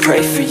that I would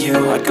pray for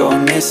you. I'd go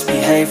and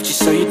misbehave just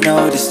so you'd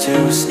notice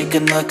too.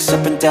 Sneaking looks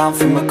up and down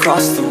from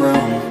across the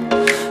room,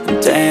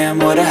 and damn,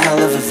 what a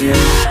hell of a view.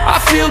 I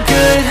feel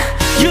good,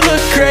 you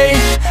look great,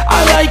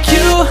 I like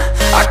you,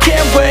 I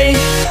can't wait.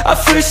 A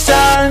first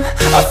time,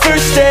 a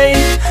first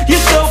date,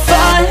 you're so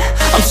fine,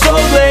 I'm so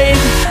late.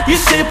 You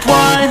sip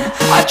wine,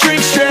 I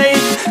drink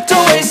straight,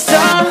 don't waste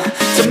time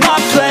to my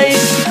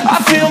place.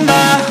 I feel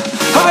my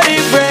heart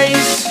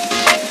erase,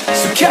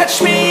 so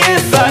catch me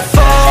if I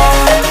fall.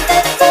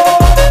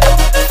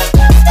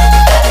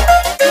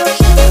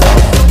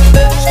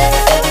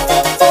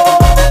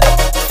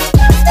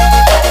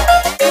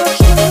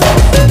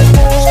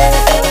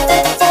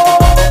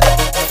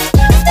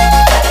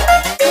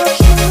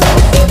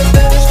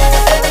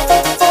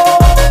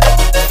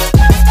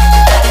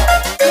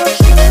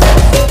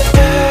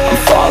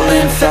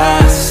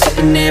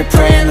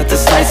 Praying that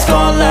this night's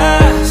gonna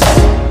last.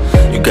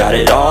 You got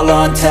it all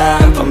on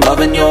tap, I'm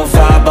loving your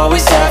vibe,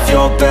 always have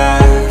your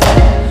back.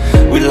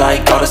 We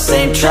like all the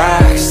same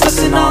tracks,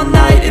 listen all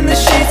night in the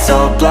sheets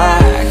all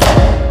black.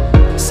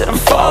 Said I'm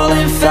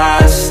falling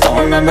fast, don't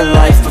remember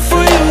life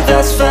before you,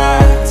 that's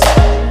fact.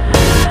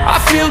 I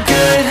feel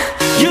good,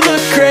 you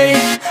look great,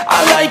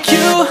 I like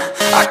you,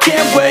 I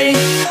can't wait.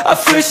 A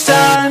first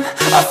time,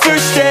 a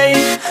first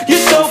date,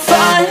 you're so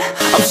fine,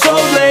 I'm so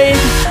late.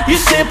 You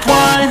sip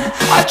wine,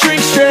 I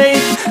drink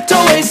straight,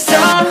 don't waste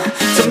time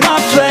to my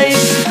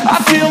place.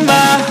 I feel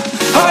my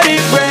heart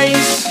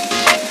erase,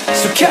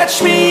 so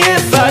catch me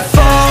if I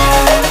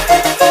fall.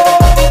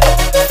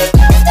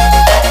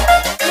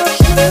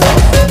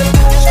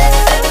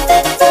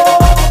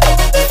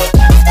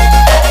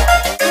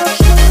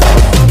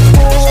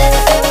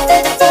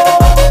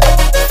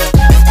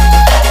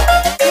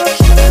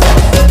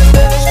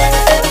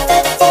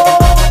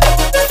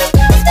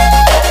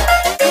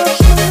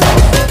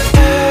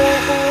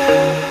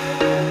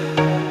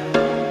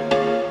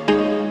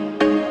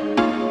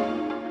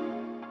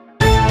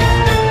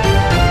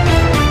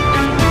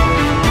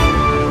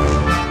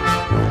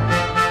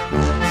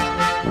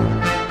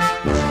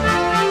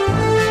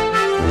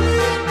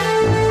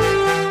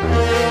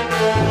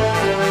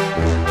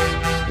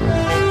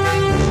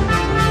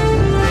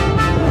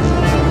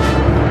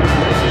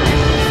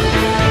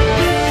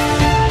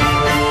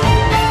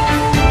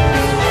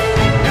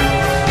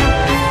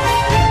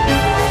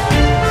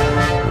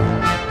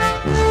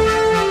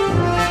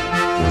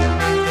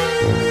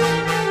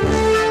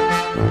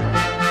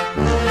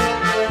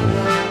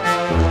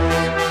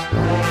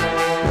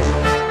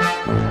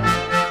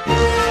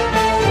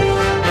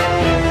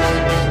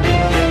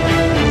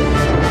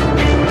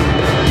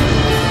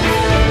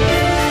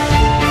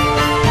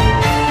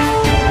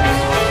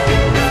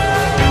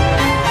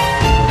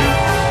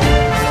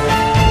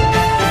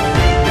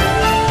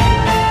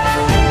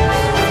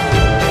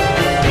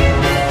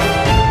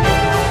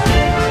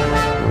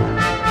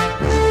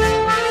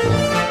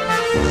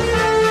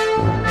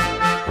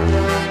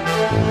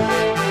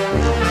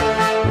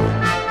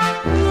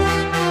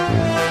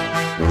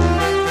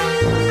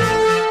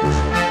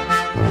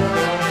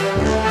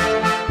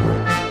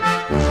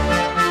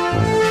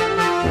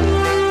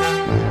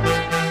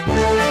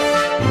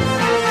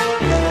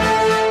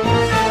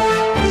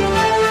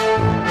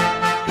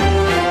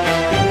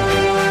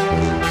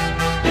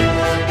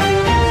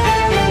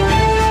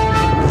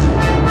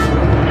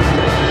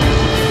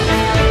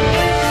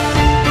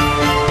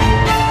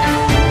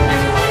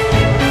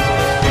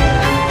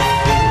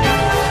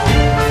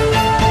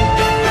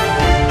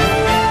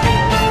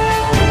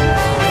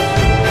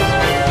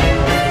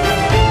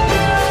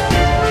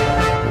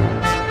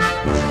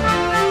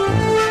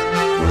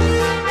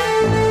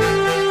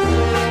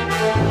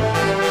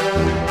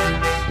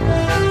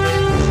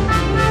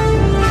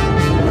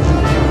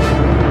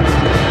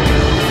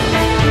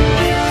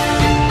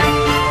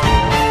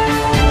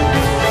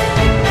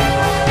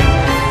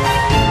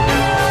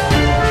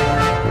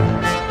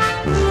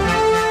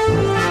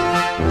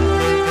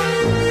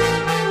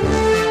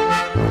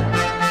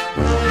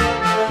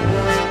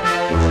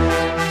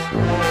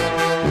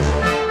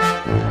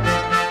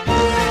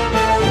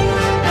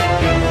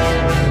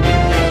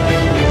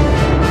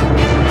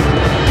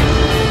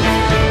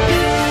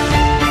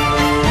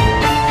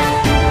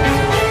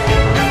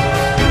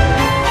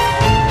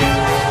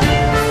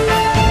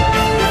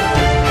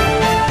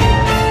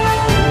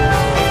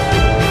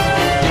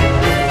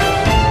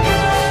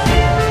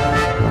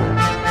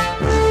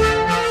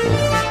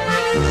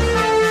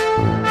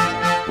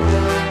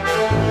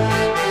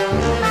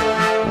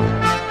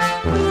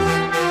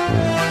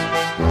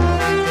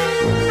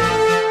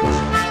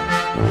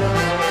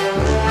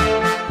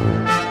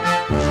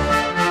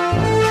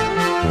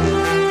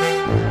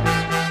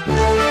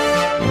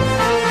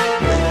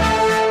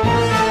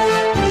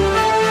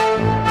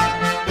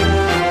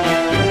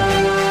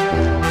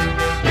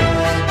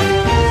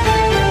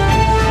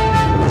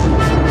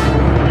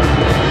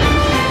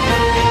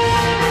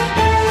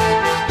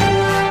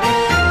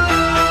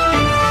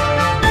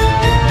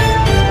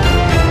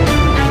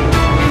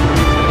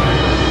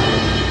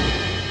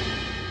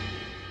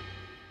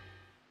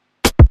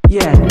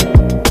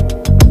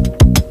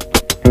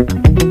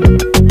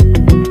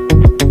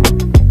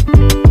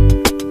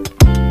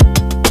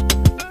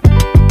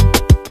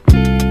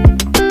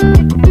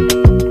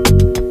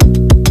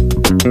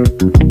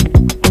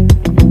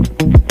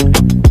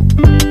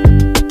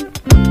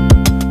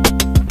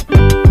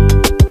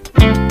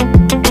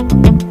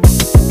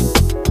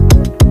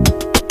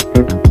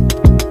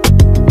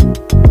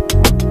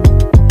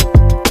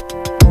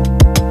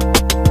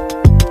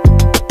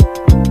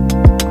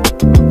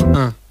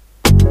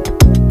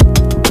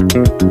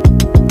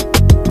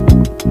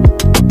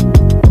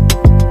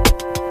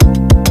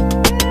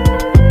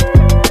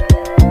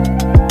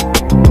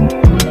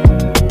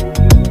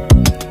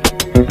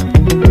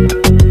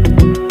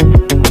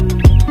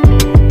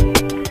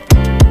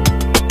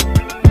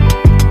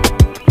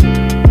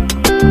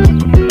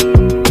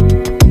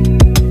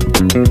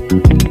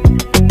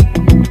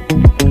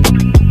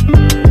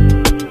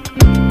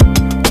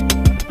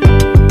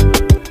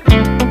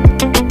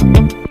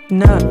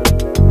 listen up.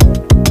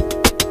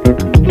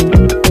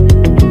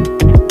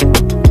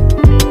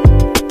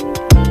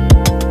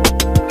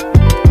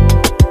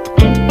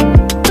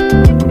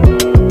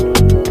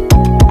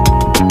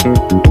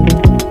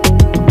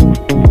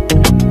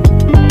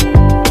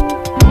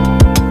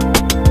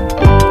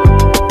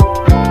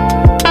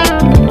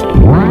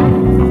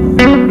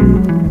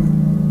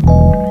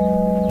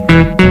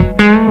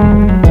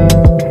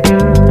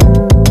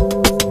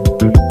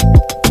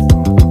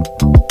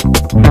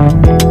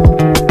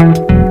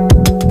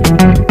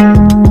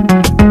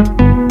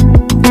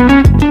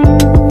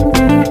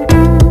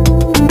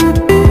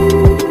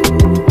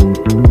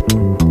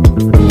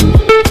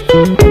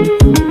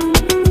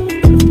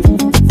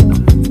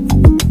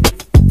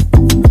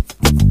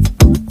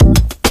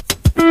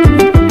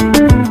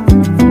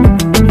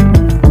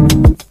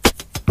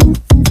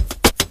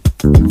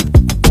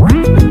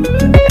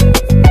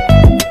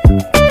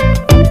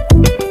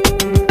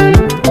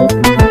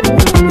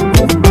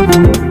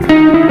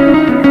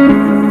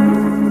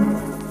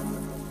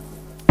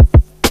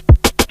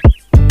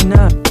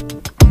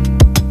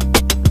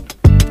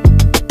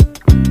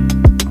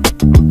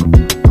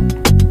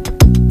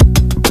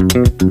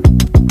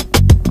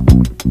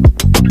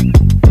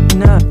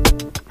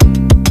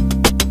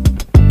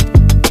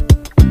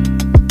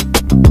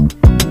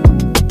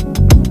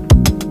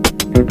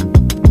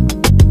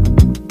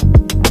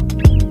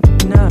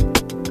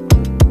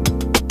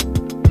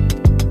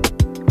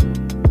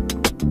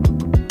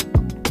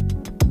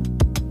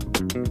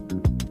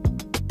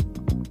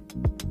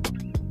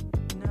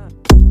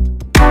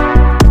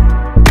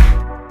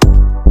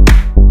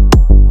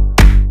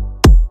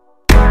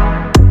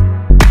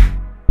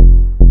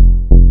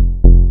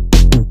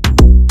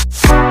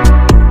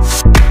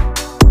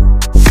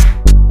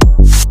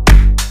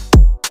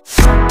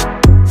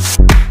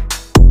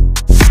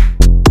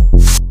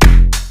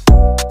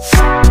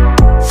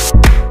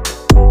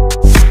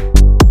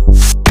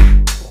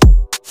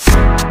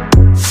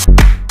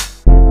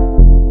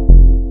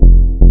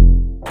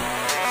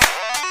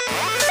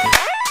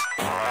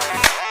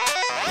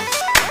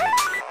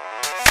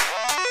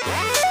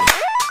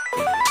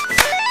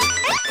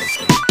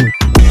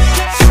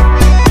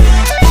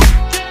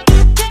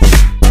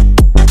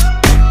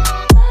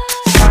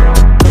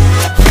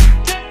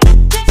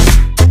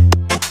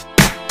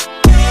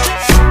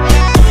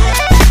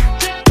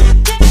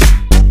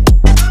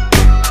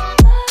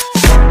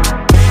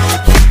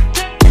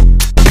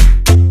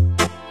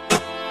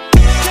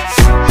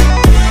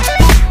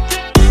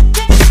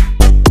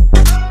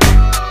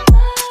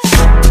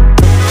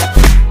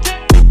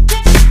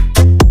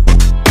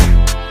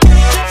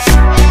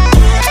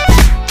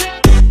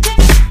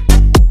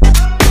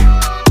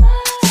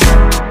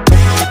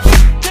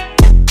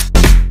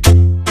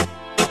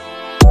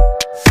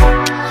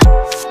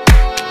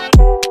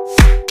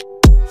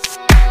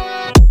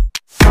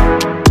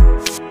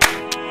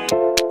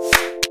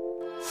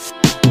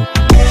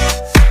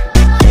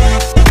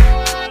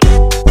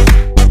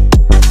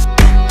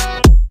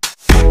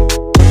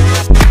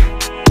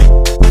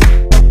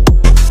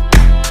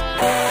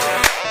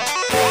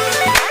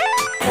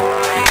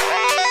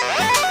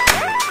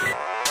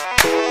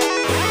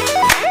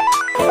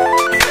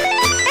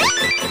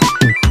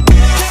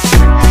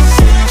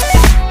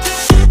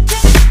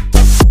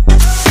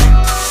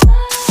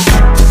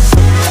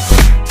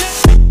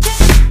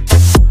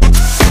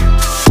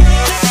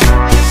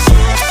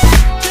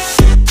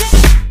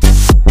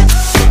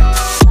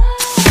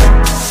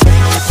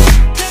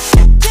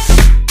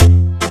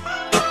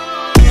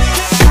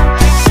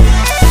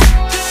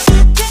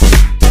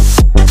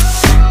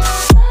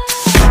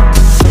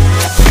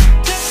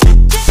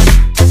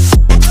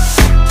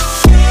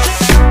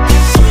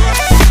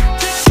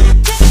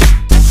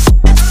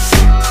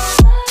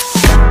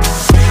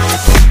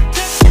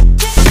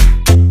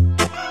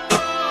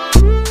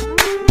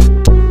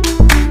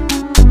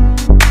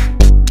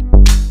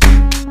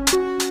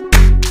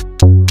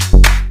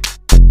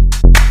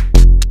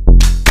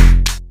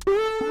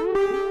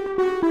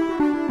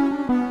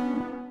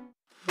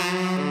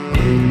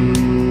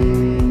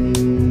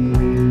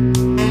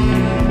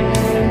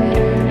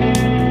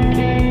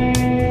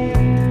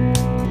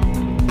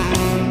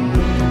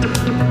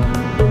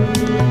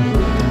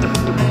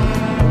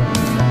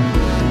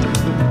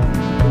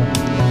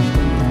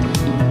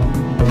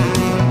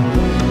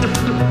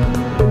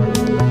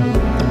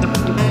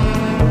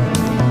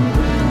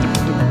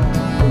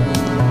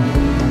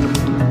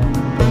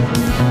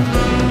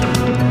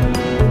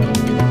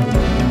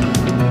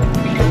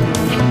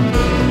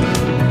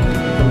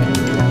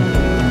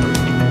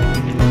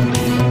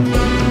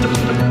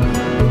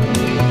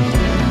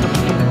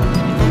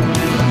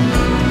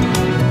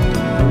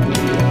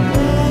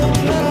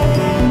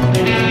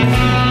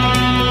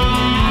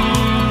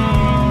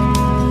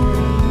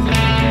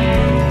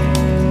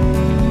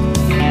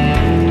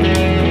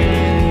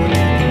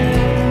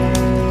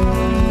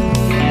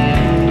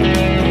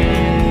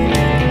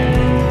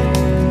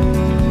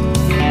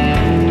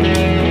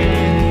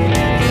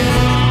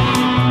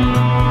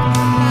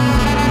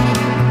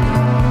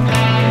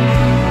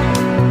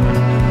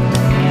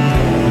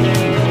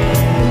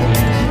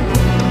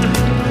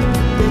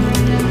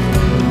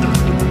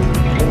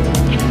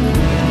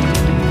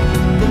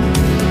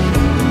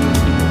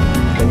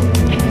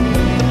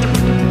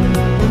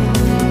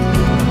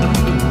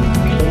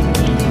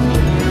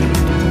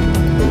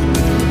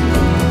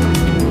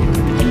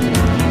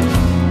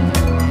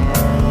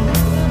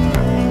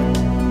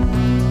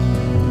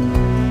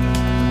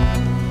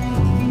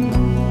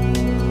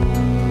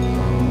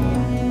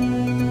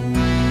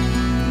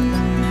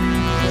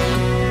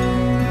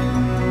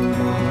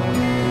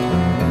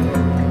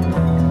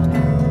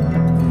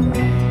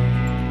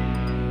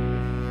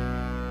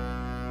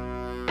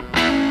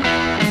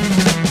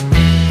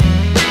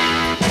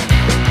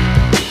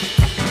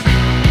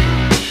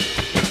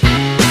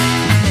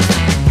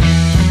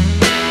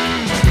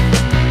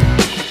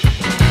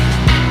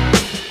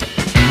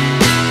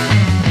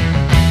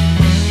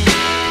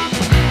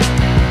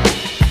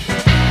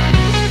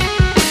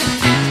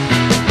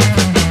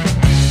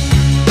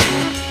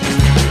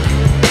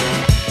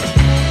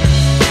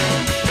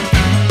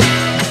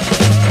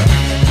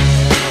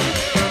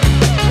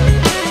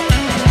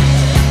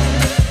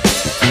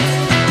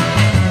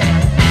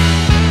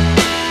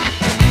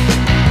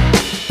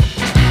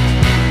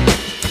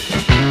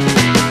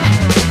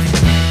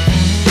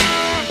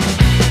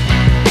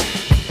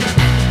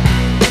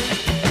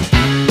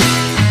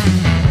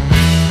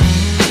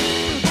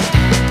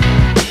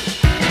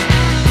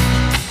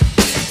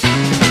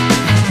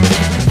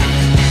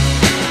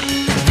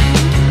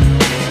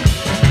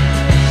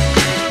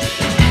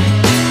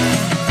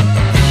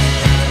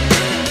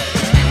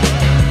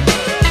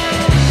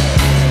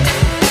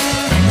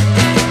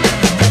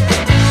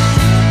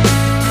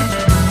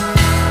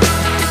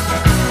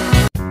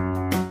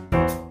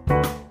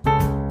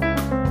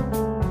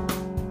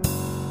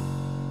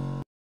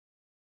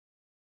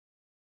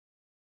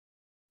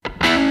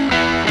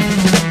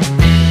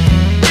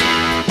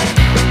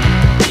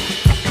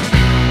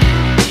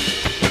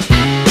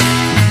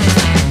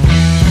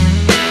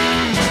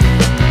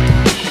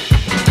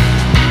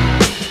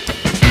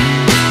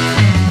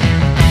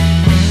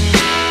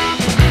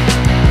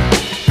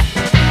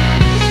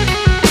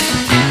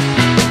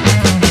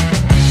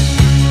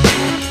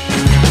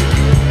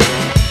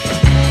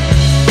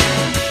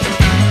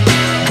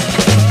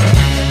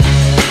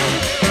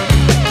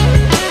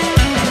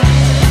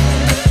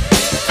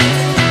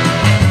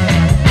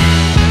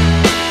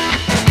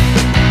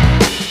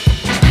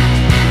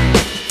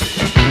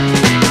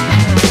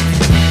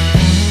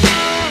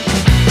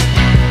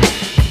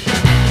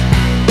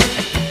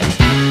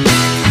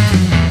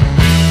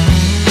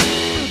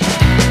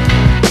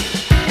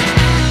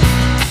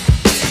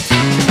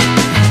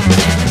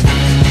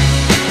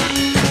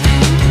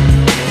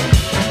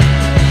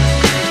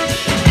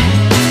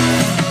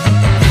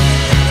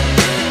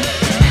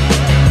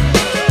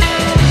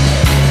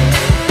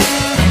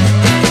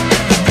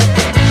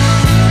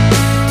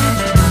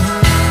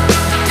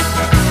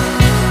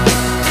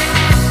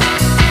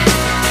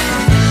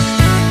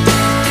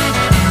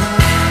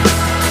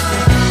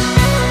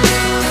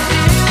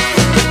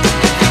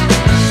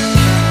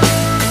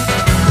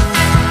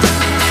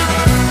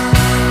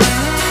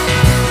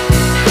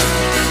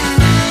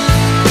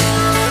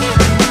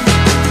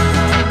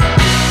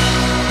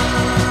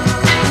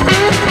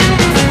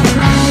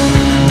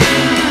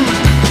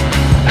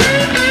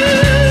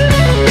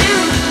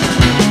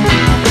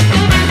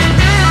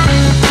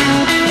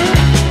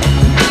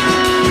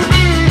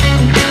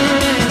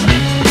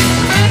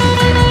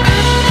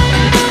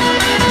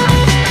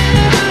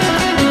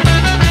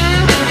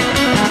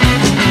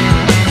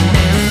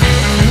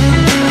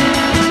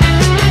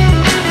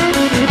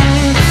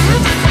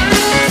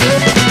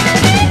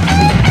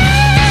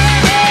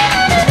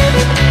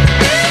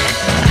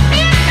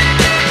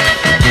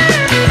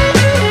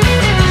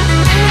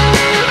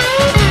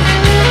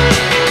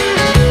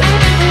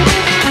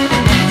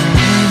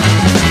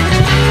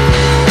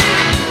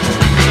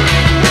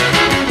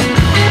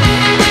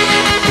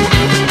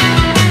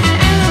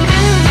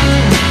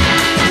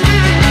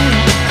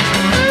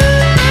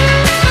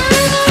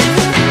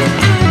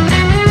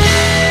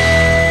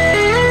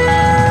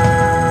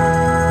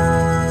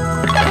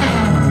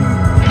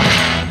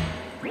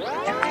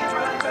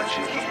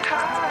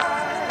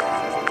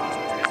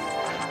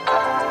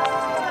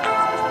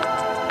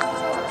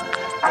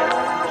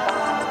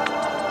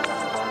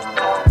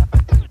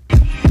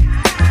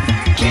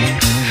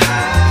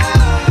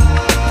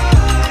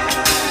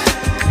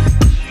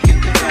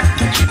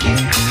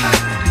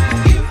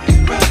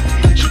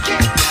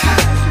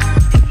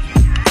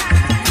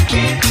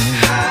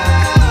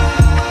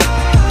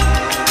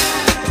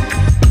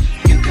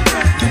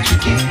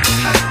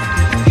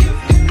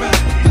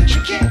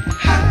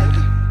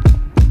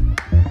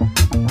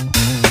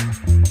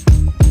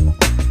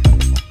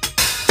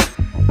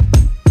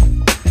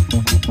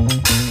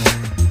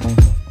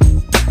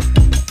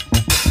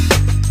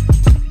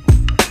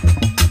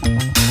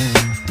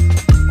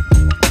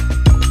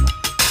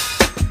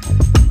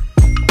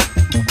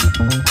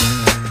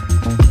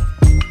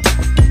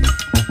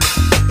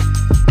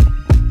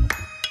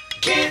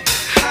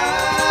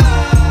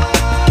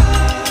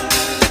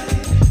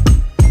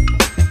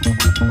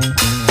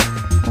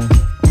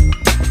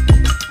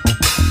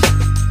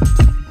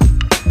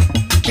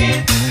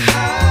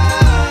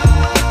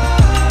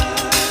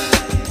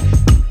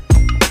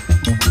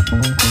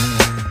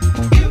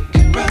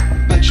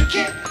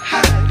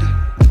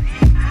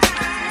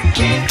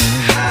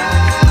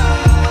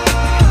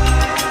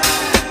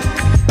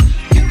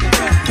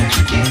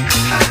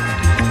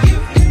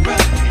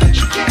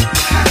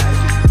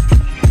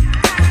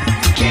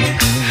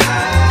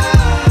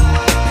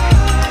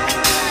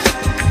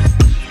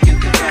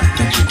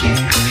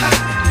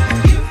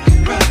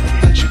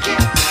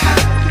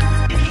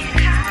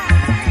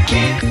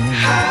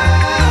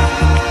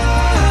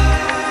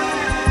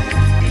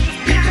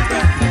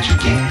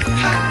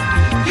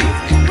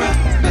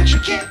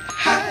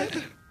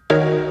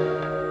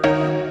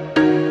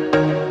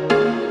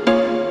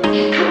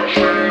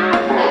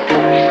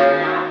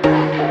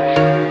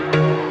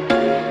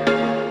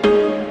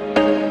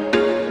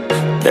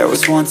 There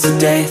was once a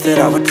day that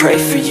I would pray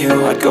for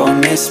you. I'd go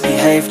and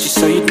misbehave just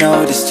so you'd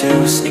notice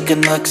too.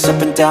 Sneaking looks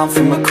up and down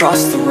from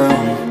across the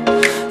room.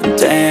 And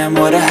damn,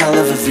 what a hell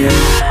of a view.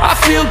 I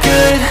feel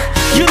good,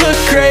 you look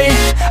great,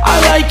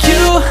 I like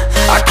you,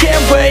 I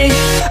can't wait.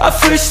 A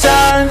first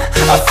time,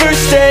 a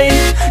first date,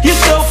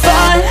 you're so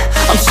fine,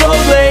 I'm so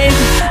late.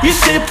 You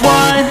sip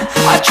wine,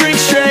 I drink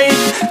straight,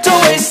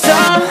 don't waste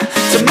time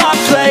to my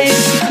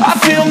place. I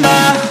feel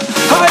my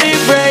heart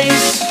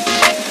erase,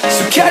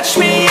 so catch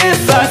me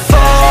if I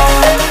fall.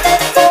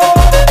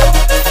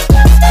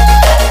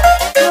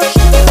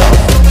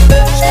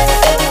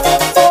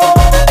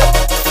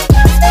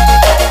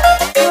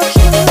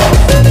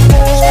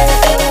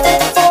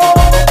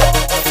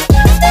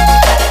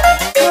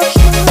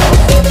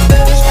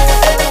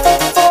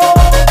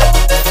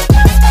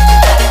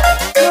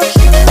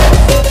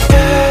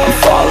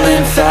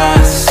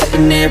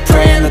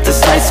 Praying that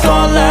this night's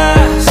gonna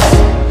last.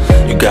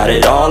 You got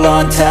it all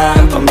on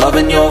tap, I'm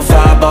loving your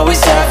vibe,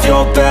 always have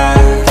your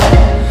back.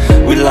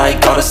 We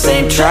like all the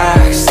same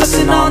tracks,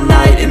 listen all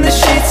night in the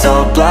sheets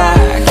all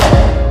black.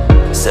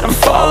 Said I'm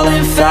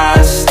falling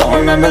fast, don't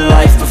remember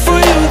life before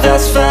you,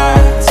 that's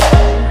fact.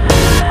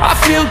 I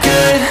feel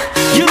good,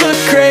 you look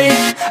great,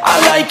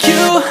 I like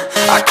you,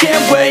 I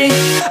can't wait.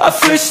 A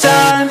first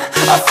time,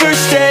 a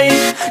first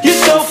date,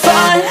 you're so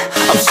fine,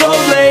 I'm so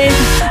late.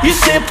 You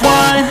sip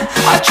wine,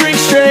 I drink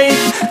straight,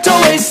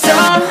 don't waste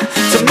time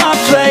to my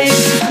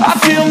place. I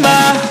feel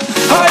my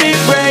heart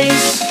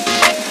erase,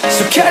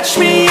 so catch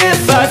me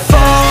if I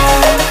fall.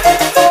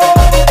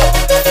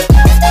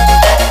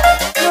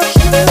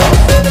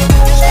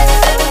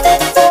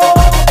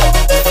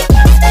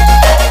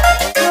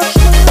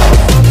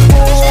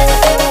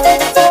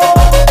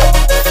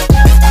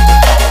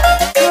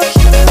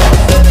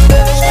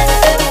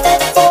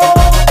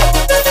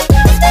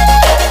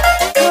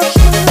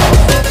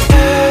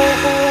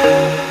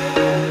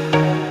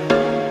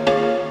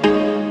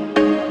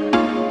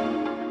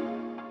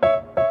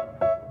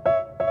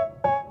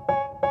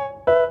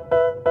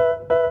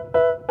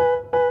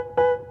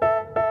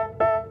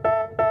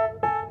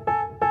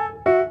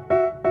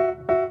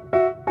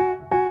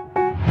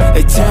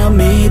 They tell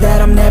me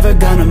that I'm never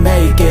gonna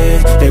make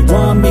it. They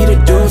want me to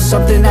do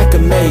something that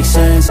could make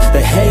sense.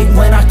 They hate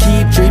when I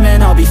keep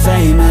dreaming I'll be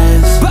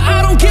famous, but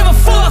I don't give a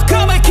fuck,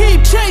 I'ma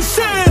keep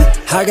chasing.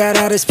 I got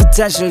all this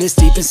potential that's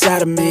deep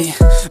inside of me,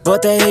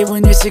 but they hate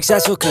when you're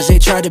successful cause they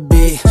try to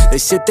be. They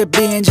sit there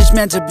being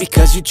judgmental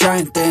because you're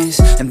trying things,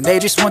 and they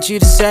just want you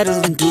to settle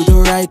and do the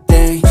right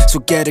thing. So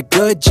get a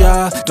good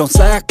job, don't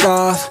slack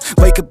off.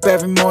 Wake up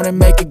every morning,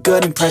 make a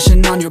good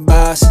impression on your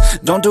boss.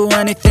 Don't do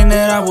anything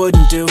that I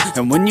wouldn't do,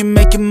 and when you're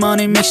making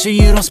money, make sure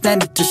you don't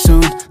spend it too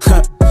soon.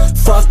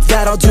 Fuck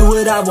that, I'll do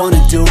what I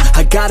wanna do.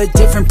 I got a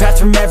different path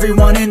from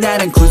everyone and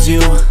that includes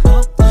you.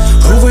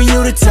 Who are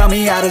you to tell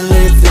me how to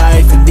live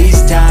life? In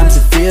these times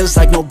it feels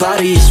like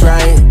nobody's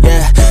right,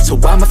 yeah. So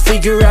I'ma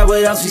figure out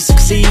what else we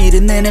succeed,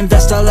 and then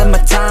invest all of my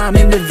time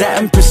into that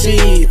and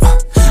proceed.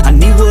 I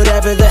need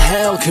whatever the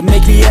hell could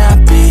make me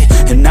happy,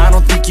 and I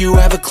don't think you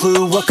have a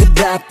clue what could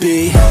that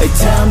be. They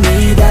tell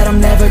me that I'm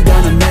never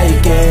gonna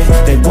make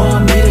it. They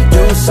want me to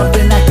do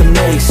something that could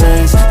make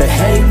sense. They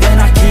hate when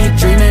I keep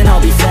dreaming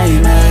I'll be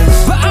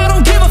famous, but I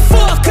don't give a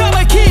fuck,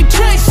 I'ma keep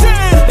chasing.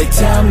 They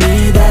tell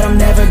me that I'm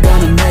never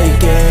gonna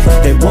make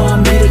it. They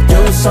want me to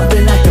do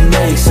something that can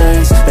make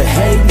sense. They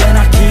hate when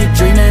I keep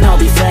dreaming I'll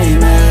be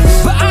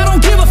famous, but I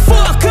don't give a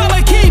fuck,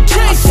 I'ma keep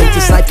chasing. I think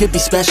this life could be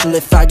special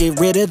if I get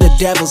rid of the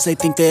devils. They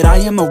think that I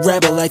am a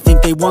rebel, I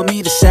think they want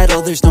me to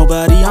settle. There's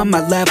nobody on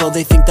my level.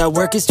 They think that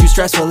work is too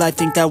stressful, I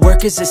think that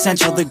work is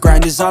essential. The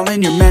grind is all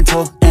in your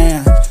mental,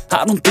 and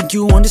I don't think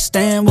you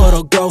understand what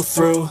I'll go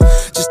through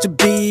just to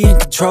be in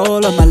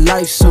control of my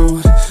life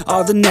soon.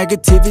 All the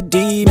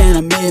negativity, man,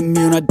 I'm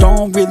immune. I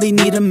don't really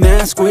need a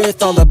mask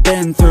with all I've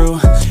been through.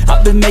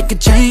 I've been making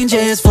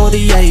changes for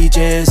the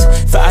ages.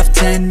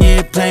 5-10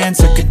 year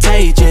plans are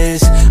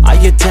contagious. I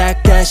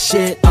attack that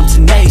shit, I'm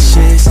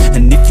tenacious.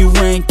 And if you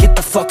ain't, get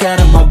the fuck out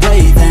of my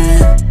way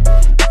then.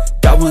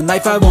 Got one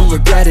life, I won't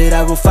regret it.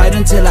 I will fight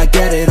until I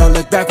get it. I'll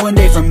look back one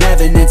day from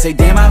heaven and say,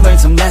 damn, I learned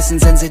some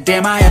lessons. And say,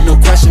 damn, I had no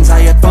questions.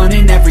 I had fun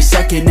in every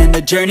second, and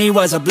the journey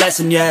was a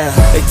blessing, yeah.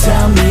 They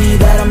tell me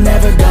that I'm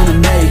never gonna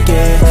make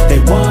it. They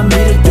want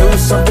me to do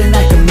something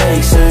that can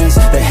make sense.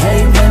 They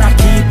hate